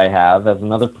flashlight that I have as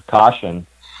another precaution.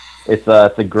 It's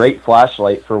a great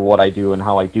flashlight for what I do and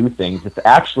how I do things. It's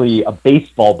actually a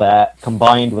baseball bat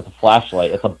combined with a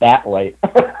flashlight. It's a bat light.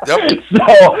 Yep.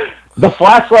 So the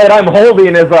flashlight I'm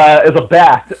holding is a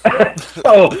bat.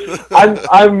 So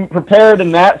I'm prepared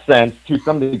in that sense to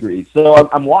some degree. So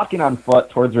I'm walking on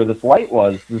foot towards where this light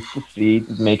was just to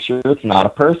make sure it's not a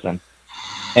person.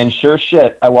 And sure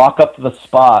shit, I walk up to the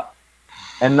spot.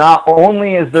 And not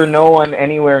only is there no one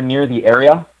anywhere near the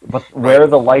area, but where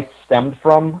the light stemmed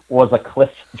from was a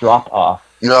cliff drop-off.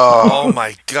 No. Oh,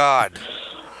 my God.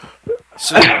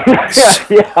 So,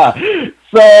 yeah.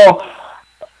 So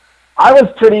I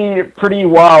was pretty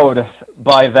wowed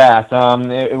by that.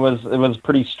 It was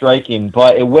pretty striking,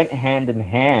 but it went hand in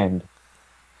hand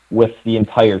with the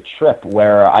entire trip,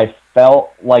 where I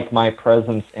felt like my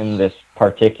presence in this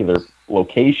particular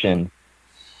location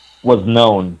was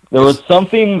known. There was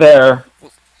something there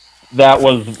that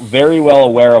was very well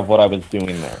aware of what I was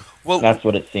doing there. Well, that's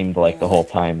what it seemed like the whole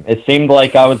time. It seemed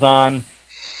like I was on,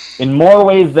 in more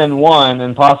ways than one,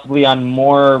 and possibly on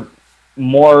more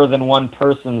than one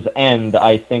person's end,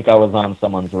 I think I was on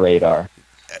someone's radar.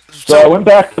 So I went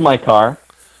back to my car.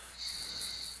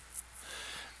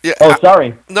 Yeah.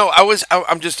 Sorry. No,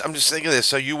 I'm just thinking of this.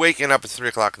 So you waking up at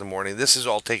 3:00 in the morning. This is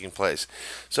all taking place.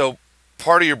 So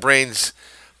part of your brain's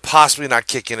possibly not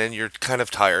kicking in. You're kind of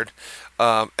tired,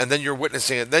 and then you're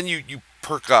witnessing it. Then you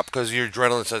perk up because your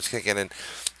adrenaline starts kicking in.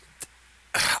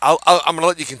 I'm gonna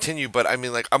let you continue, but I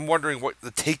mean, like, I'm wondering what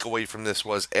the takeaway from this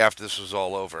was after this was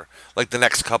all over, like the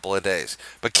next couple of days.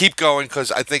 But keep going,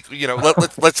 because I think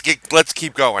let's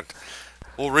keep going.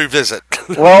 We'll revisit.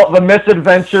 Well, the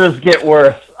misadventures get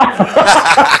worse.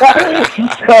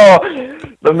 So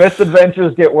the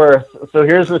misadventures get worse. So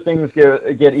here's where things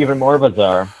get even more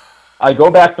bizarre. I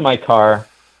go back to my car,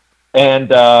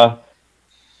 and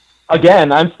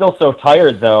again, I'm still so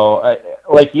tired, though.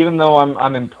 Even though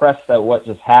I'm impressed at what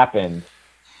just happened,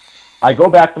 I go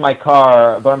back to my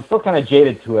car, but I'm still kind of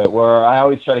jaded to it, where I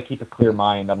always try to keep a clear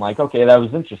mind. I'm like, okay, that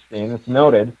was interesting. It's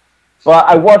noted. But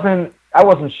I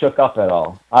wasn't shook up at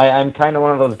all. I'm kind of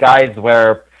one of those guys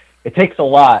where it takes a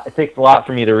lot. It takes a lot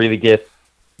for me to really get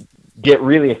get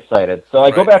really excited. So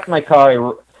I go back to my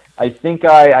car. I think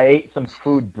I ate some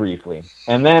food briefly.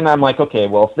 And then I'm like, okay,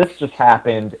 well, if this just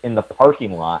happened in the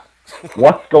parking lot,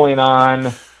 what's going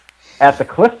on at the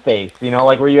cliff face,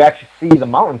 like where you actually see the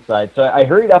mountainside? So I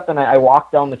hurried up and I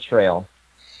walked down the trail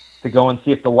to go and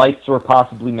see if the lights were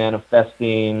possibly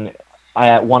manifesting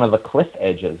at one of the cliff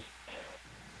edges.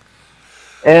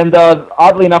 And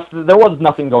oddly enough, there was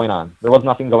nothing going on. There was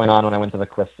nothing going on when I went to the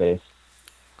cliff face.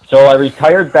 So I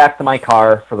retired back to my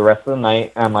car for the rest of the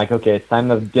night. And I'm like, okay, it's time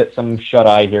to get some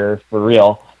shut-eye here for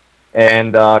real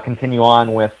and continue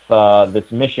on with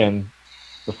this mission,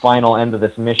 the final end of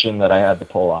this mission that I had to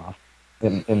pull off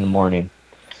in the morning.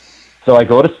 So I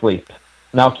go to sleep.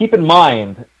 Now, keep in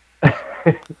mind,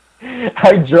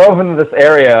 I drove into this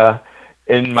area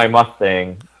in my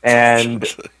Mustang, and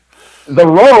the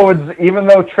roads, even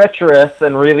though treacherous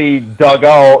and really dug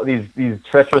out, these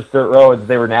treacherous dirt roads,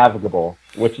 they were navigable,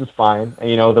 which is fine.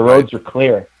 And, the roads are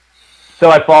clear. So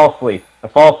I fall asleep. I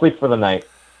fall asleep for the night.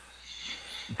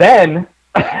 Then,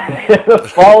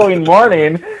 the following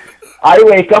morning, I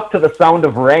wake up to the sound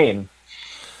of rain.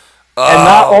 And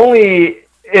not only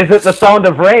is it the sound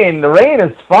of rain, the rain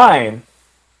is fine,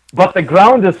 but the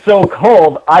ground is so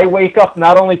cold, I wake up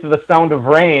not only to the sound of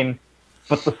rain,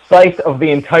 but the sight of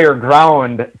the entire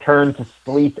ground turned to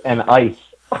sleet and ice.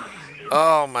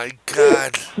 Oh my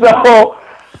God. So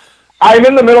I'm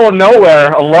in the middle of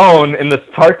nowhere alone in this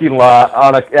parking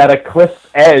lot at a cliff's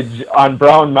edge on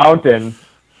Brown Mountain,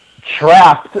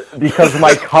 trapped because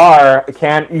my car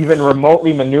can't even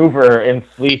remotely maneuver in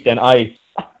sleet and ice.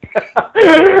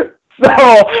 So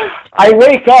I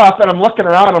wake up and I'm looking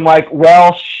around. I'm like,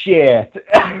 well, shit.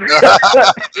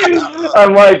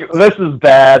 I'm like, this is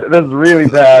bad. This is really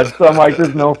bad. So I'm like,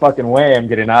 there's no fucking way I'm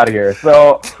getting out of here.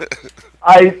 So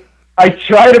I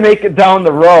try to make it down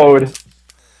the road,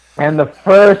 and the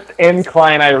first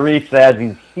incline I reach that has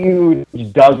these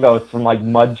huge dugouts from like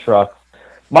mud trucks.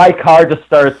 My car just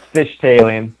starts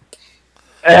fishtailing,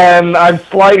 and I'm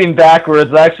sliding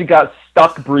backwards. I actually got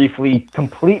stuck briefly,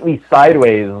 completely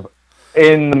sideways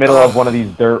in the middle of one of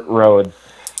these dirt roads.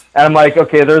 And I'm like,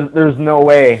 okay, there's no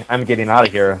way I'm getting out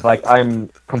of here. Like, I'm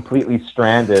completely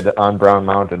stranded on Brown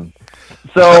Mountain.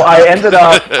 So I ended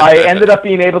up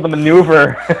being able to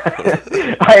maneuver.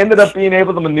 I ended up being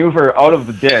able to maneuver out of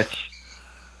the ditch.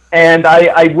 And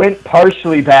I went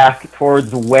partially back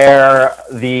towards where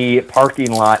the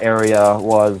parking lot area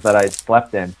was that I'd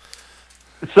slept in.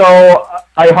 So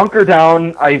I hunker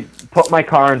down, I put my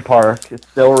car in park, it's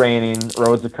still raining,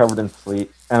 roads are covered in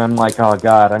sleet, and I'm like, oh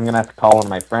God, I'm going to have to call one of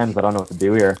my friends, I don't know what to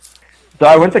do here. So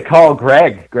I went to call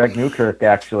Greg Newkirk,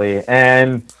 actually,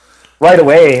 and right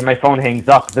away my phone hangs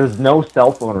up. There's no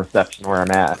cell phone reception where I'm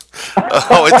at.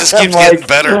 Oh, it just keeps getting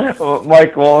better. I'm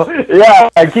like, well, yeah,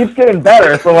 it keeps getting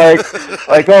better, so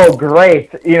like, oh,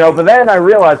 great, but then I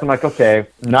realized, I'm like, okay,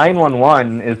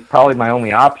 911 is probably my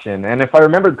only option, and if I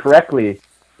remembered correctly,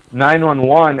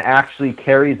 911 actually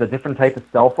carries a different type of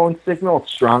cell phone signal.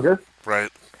 It's stronger. Right.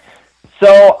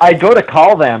 So I go to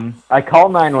call them. I call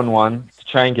 911 to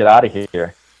try and get out of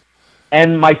here.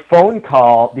 And my phone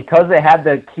call, because they had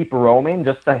to keep roaming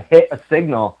just to hit a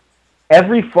signal,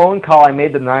 every phone call I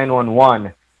made to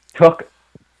 911 took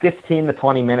 15 to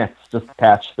 20 minutes just to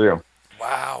patch through.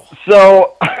 Wow.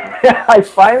 So I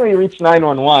finally reached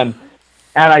 911.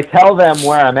 And I tell them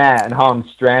where I'm at and how I'm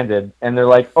stranded. And they're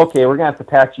like, okay, we're going to have to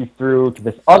patch you through to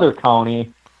this other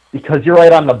county because you're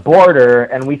right on the border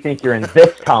and we think you're in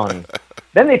this county.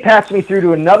 Then they patch me through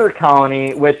to another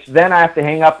county, which then I have to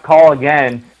hang up, call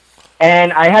again.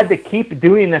 And I had to keep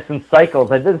doing this in cycles.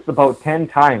 I did this about 10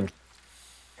 times.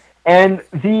 And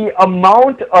the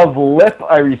amount of lip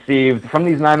I received from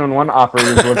these 911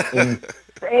 operators was insane.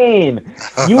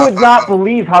 You would not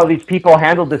believe how these people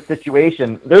handled this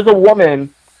situation. There's a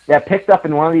woman that picked up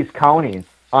in one of these counties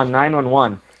on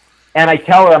 911, and I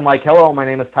tell her, I'm like, hello, my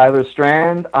name is Tyler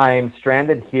Strand. I'm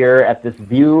stranded here at this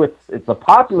view. It's a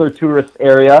popular tourist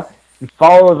area. You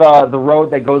follow the road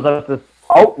that goes up this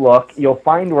outlook, you'll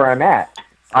find where I'm at.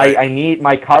 I need,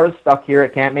 my car is stuck here.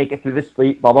 It can't make it through the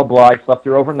sleet, blah, blah, blah. I slept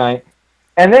here overnight.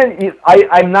 And then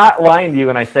I'm not lying to you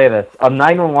when I say this. A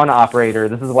 911 operator,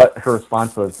 this is what her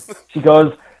response was. She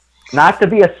goes, not to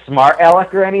be a smart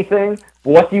aleck or anything,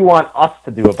 but what do you want us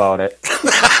to do about it?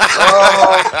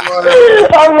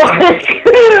 I'm like,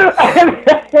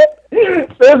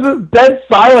 there's this dead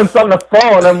silence on the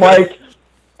phone. I'm like,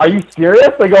 are you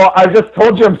serious? They go, I just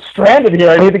told you I'm stranded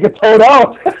here. I need to get towed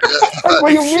out. Like,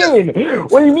 what do you mean?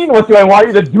 What do you mean? What do I want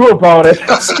you to do about it?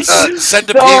 Send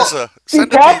a pizza. She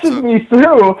patches me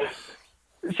through.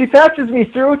 She patches me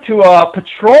through to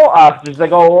patrol officers. They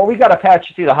go, well, we got to patch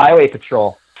you through the highway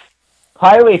patrol.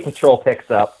 Highway Patrol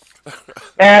picks up.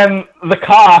 And the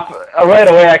cop, right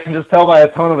away, I can just tell by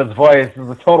the tone of his voice, is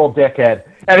a total dickhead.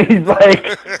 And he's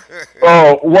like,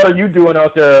 oh, what are you doing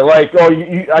out there? Like, oh,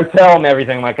 I tell him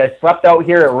everything. Like, I slept out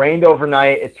here. It rained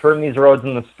overnight. It turned these roads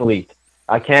into sleet.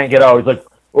 I can't get out. He's like,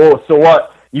 oh, so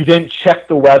what? You didn't check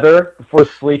the weather before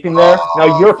sleeping there?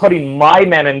 Now you're putting my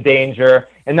men in danger,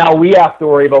 and now we have to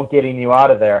worry about getting you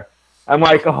out of there. I'm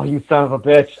like, oh, you son of a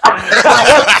bitch.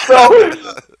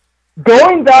 So,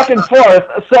 going back and forth,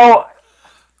 so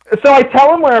I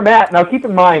tell him where I'm at. Now, keep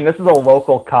in mind, this is a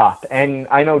local cop, and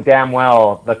I know damn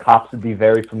well the cops would be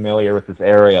very familiar with this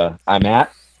area I'm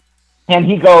at. And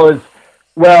he goes,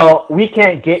 well, we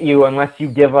can't get you unless you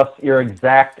give us your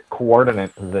exact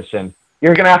coordinate position.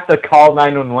 You're going to have to call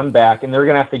 911 back, and they're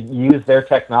going to have to use their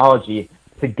technology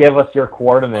to give us your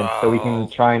coordinates so we can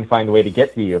try and find a way to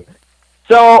get to you.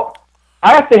 So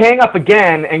I have to hang up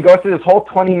again and go through this whole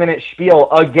 20-minute spiel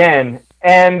again.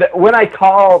 And when I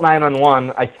call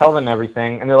 911, I tell them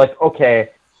everything, and they're like,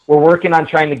 okay, we're working on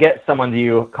trying to get someone to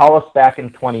you. Call us back in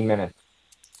 20 minutes.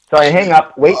 So I hang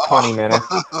up, wait 20 minutes,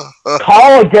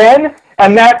 call again,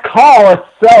 and that call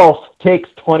itself takes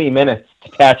 20 minutes to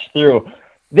patch through.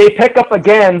 They pick up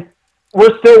again,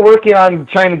 we're still working on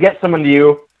trying to get someone to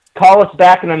you. Call us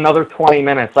back in another 20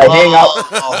 minutes. I hang up,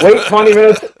 wait 20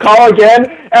 minutes, call again,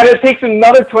 and it takes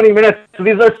another 20 minutes. So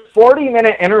these are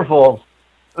 40-minute intervals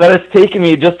that it's taken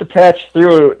me just to patch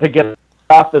through to get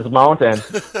off this mountain.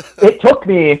 It took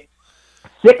me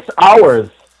 6 hours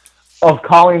of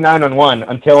calling 911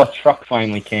 until a truck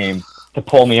finally came to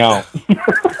pull me out.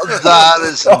 That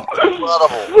is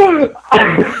incredible.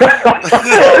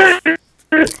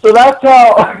 So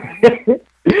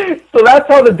that's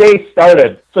how the day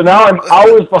started. So now I'm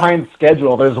hours behind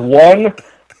schedule. There's one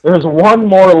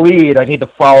more lead I need to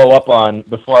follow up on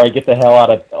before I get the hell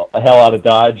out of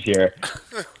Dodge here.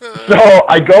 So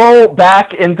I go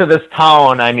back into this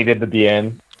town I needed to be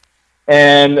in,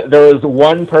 and there was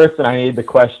one person I needed to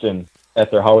question at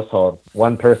their household.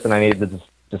 One person I needed to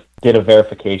just get a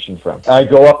verification from. I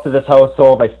go up to this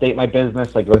household, I state my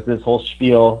business, I go through this whole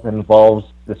spiel that involves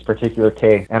this particular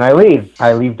case, and I leave.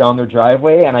 I leave down their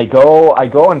driveway, and I go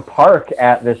and park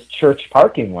at this church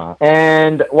parking lot.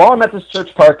 And while I'm at this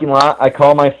church parking lot, I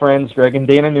call my friends Greg and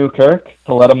Dana Newkirk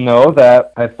to let them know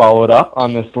that I followed up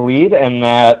on this lead and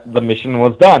that the mission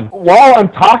was done. While I'm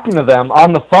talking to them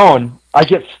on the phone, I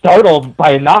get startled by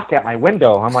a knock at my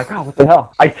window. I'm like, oh, what the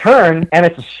hell? I turn, and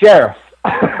it's a sheriff.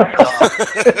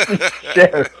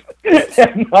 Sheriff.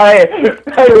 And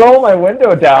I roll my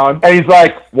window down, and he's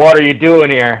like, what are you doing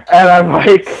here? And I'm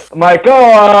like, right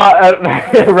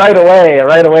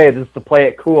away, just to play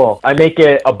it cool. I make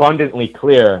it abundantly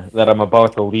clear that I'm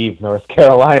about to leave North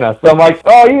Carolina. So I'm like,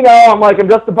 I'm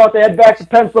just about to head back to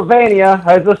Pennsylvania.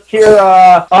 I was just here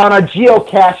on a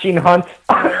geocaching hunt.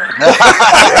 I'm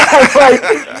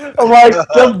like,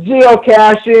 just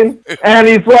geocaching. And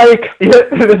he's like,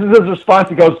 this is his response.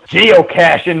 He goes,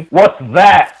 geocaching? What's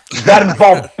that? Does that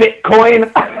involve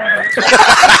Bitcoin?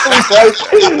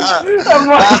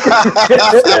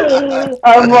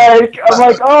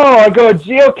 I go,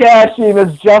 geocaching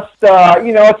is just,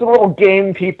 it's a little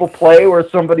game people play where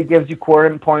somebody gives you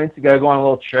coordinate points. You gotta go on a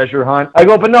little treasure hunt. I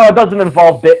go, but no, it doesn't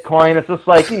involve Bitcoin. It's just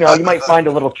like, you might find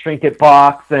a little trinket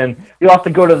box and you'll have to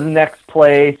go to the next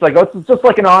place. Like, it's just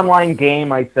like an online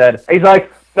game, I said. He's like,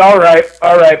 all right.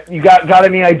 You got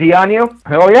any ID on you?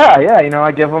 Oh yeah.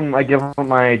 I give him my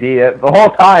ID. The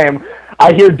whole time,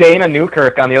 I hear Dana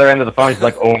Newkirk on the other end of the phone. She's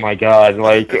like, "Oh my god,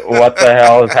 like what the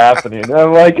hell is happening?" And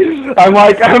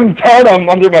I'm telling him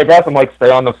under my breath. I'm like, "Stay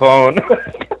on the phone."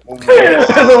 I'm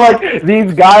like,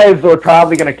 these guys were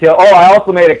probably gonna kill. Oh, I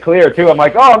also made it clear too. I'm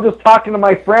like, oh, I'm just talking to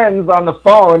my friends on the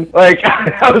phone. Like,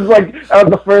 that was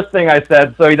the first thing I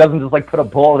said, so he doesn't just like put a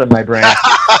bullet in my brain.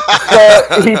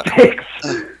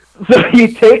 So he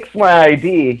takes my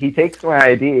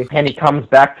ID, and he comes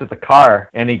back to the car,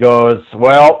 and he goes,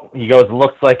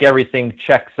 looks like everything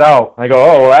checks out. I go,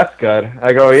 oh, well, that's good.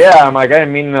 I go, yeah. I'm like, I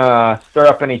didn't mean to stir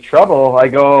up any trouble. I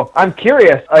go, I'm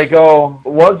curious. I go,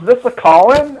 was this a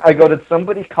call-in? I go, did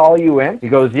somebody call you in? He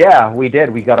goes, yeah, we did.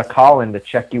 We got a call-in to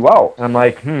check you out. I'm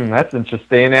like, that's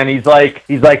interesting. And he's like,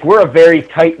 we're a very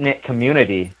tight-knit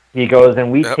community. He goes,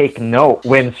 and we take note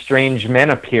when strange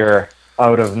men appear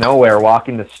out of nowhere,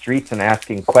 walking the streets and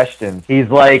asking questions. He's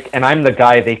like, and I'm the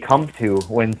guy they come to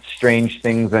when strange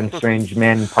things and strange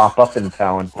men pop up in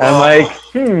town. I'm like,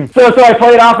 So I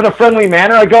play it off in a friendly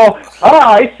manner. I go,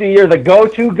 I see you're the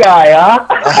go-to guy, huh?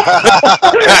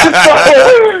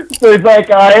 So he's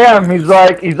like, I am. He's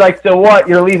like, so what?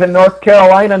 You're leaving North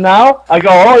Carolina now? I go,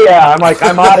 oh yeah. I'm like,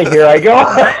 I'm out of here. I go,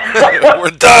 We're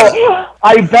done. So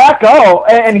I back out,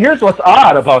 and here's what's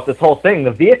odd about this whole thing.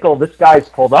 The vehicle this guy's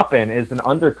pulled up in is an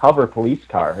undercover police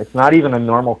car. It's not even a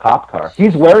normal cop car.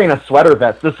 He's wearing a sweater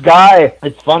vest. This guy,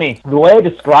 it's funny. The way I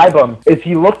describe him is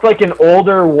he looks like an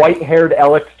older, white-haired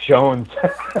Alex Jones.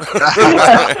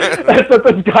 That's what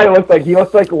this guy looks like. He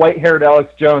looks like white-haired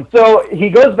Alex Jones. So he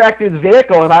goes back to his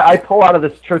vehicle, and I pull out of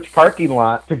this church parking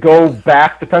lot to go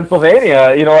back to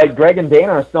Pennsylvania. You know, like Greg and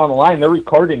Dana are still on the line. They're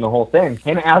recording the whole thing.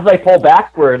 And as I pull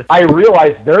backward, I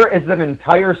realize there is an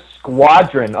entire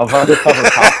squadron of undercover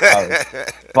cop cars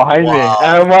behind me.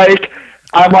 And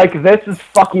I'm like, this is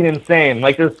fucking insane.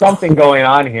 Like, there's something going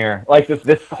on here. Like,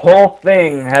 this whole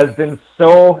thing has been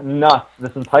so nuts,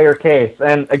 this entire case.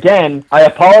 And again, I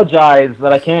apologize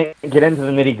that I can't get into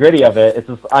the nitty-gritty of it. It's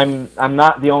just, I'm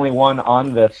not the only one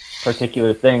on this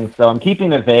particular thing, so I'm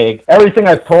keeping it vague. Everything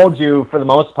I've told you, for the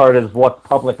most part, is what's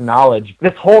public knowledge.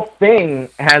 This whole thing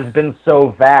has been so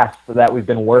vast that we've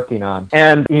been working on.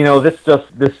 And, you know, this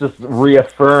just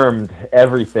reaffirmed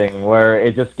everything, where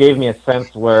it just gave me a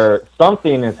sense where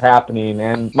something is happening,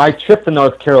 and my trip to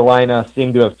North Carolina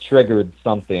seemed to have triggered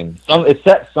something. It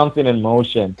set something in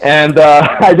motion, and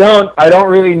I don't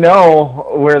really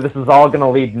know where this is all going to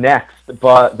lead next.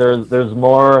 But there's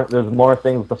more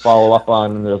things to follow up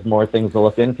on, and there's more things to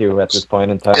look into at this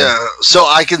point in time. Yeah, so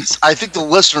I think the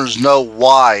listeners know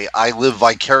why I live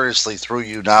vicariously through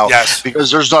you now. Yes,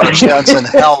 because there's not a chance in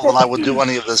hell that I would do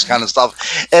any of this kind of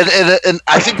stuff. And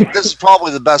I think this is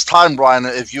probably the best time, Brian,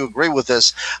 if you agree with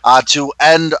this, to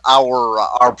end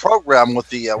our program with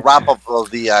the wrap up of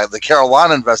the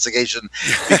Carolina investigation,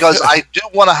 because I do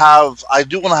want to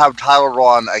have Tyler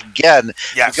on again,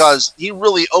 yes, because he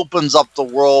really opens up the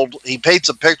world. He paints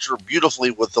a picture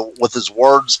beautifully with his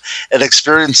words and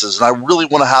experiences, and I really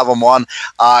want to have him on.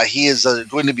 He is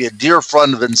going to be a dear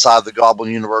friend of Inside the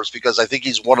Goblin Universe, because I think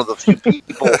he's one of the few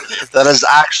people that has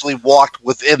actually walked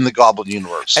within the Goblin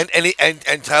Universe.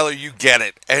 And Tyler, you get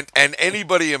it. And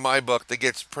anybody in my book that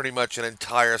gets pretty much an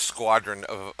entire squadron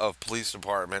of police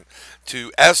department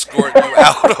to escort you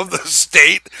out of the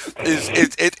state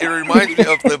it reminds me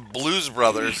of the Blues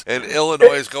Brothers in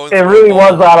Illinois going. It really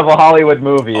was out of a Hollywood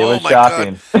movie. It was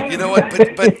shocking. God. You know what?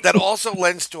 But that also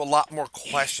lends to a lot more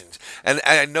questions. And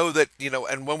I know that, you know,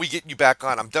 and when we get you back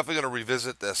on, I'm definitely going to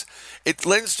revisit this. It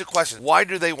lends to questions. Why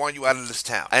do they want you out of this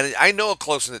town? And I know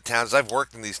close-knit towns. I've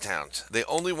worked in these towns. They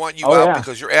only want you out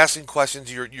because you're asking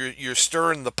questions. You're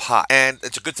stirring the pot, and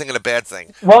it's a good thing and a bad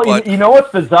thing. Well, you know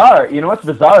what's bizarre? You know what's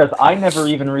bizarre is I never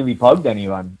even really bugged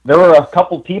anyone. There were a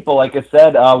couple people, like I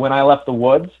said, when I left the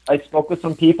woods, I spoke with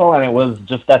some people, and it was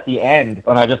just at the end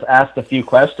when I just asked a few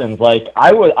questions. Like,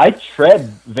 I tread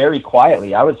very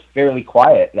quietly. I was fairly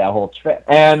quiet that whole trip,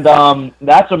 and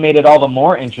that's what made it all the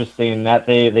more interesting that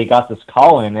they got this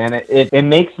call in, and it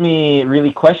makes me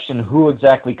really question who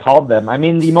exactly called them. I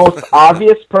mean, the most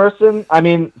obvious person,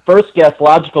 first guess,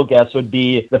 logical guess would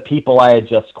be the people I had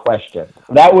just questioned.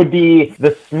 That would be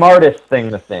the smartest thing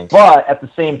to think. But at the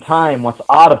same time, what's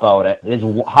odd about it is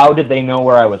how did they know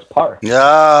where I was parked? Yeah.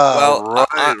 Well,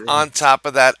 right. on top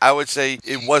of that, I would say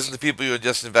it wasn't the people you had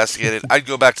just investigated. I'd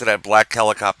go back to that black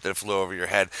helicopter that flew over your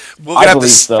head. I believe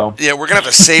so. Yeah, we're going to have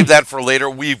to save that for later.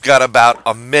 We've got about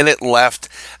a minute left,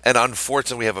 and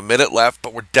unfortunately we have a minute left,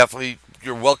 but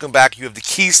you're welcome back. You have the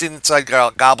keys to Inside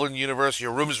Goblin Universe.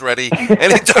 Your room's ready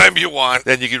anytime you want.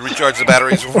 Then you can recharge the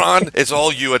batteries. Ron, it's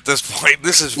all you at this point.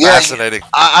 This is fascinating.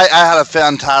 I had a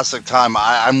fantastic time.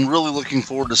 I'm really looking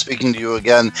forward to speaking to you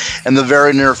again in the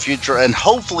very near future. And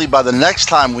hopefully by the next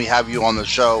time we have you on the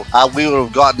show, we would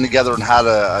have gotten together and had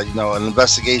an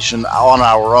investigation on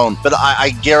our own. But I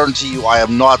guarantee you I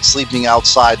am not sleeping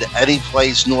outside any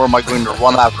place, nor am I going to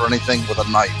run after anything with a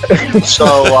knife. So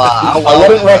I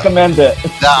wouldn't recommend it.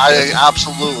 Yeah,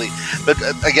 absolutely. But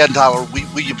again, Tyler,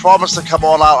 will you promise to come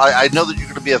on out? I know that you're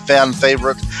going to be a fan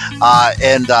favorite,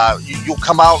 and you'll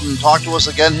come out and talk to us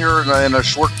again here in a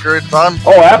short period of time?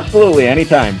 Oh, absolutely,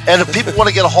 anytime. And if people want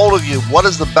to get a hold of you, what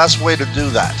is the best way to do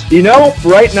that? You know,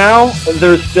 right now,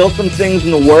 there's still some things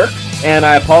in the works, and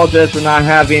I apologize for not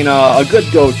having a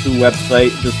good go-to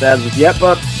website just as of yet,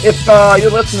 but if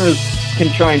your listeners can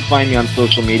try and find me on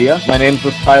social media. My name's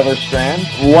Tyler Strand.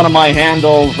 One of my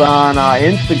handles on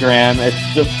Instagram,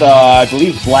 it's just, I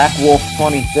believe,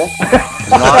 BlackWolf26.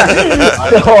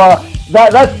 So,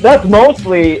 that's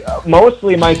mostly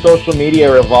mostly my social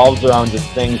media revolves around just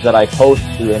things that I post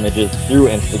through images through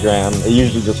Instagram. I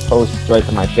usually just post right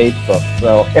to my Facebook.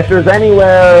 So if there's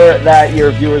anywhere that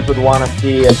your viewers would want to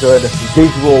see a good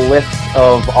visual list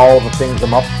of all the things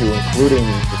I'm up to, including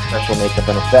the special makeup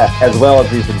and effects, as well as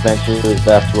these adventures,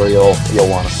 that's where you'll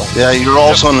want to find. Yeah, you're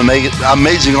also an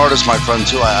amazing artist, my friend,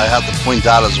 too. I have to point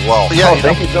that as well. But yeah,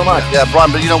 thank you so much. Yeah,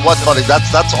 Brian, but you know what, buddy?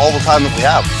 That's all the time that we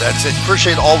have. That's it.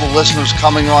 Appreciate all the listeners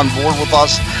coming on board with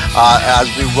us as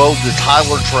we rode the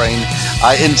Tyler train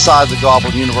inside the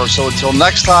Goblin universe. So until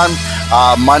next time,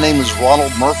 my name is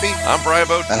Ronald Murphy. I'm Brian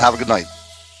Bowden. And have a good night.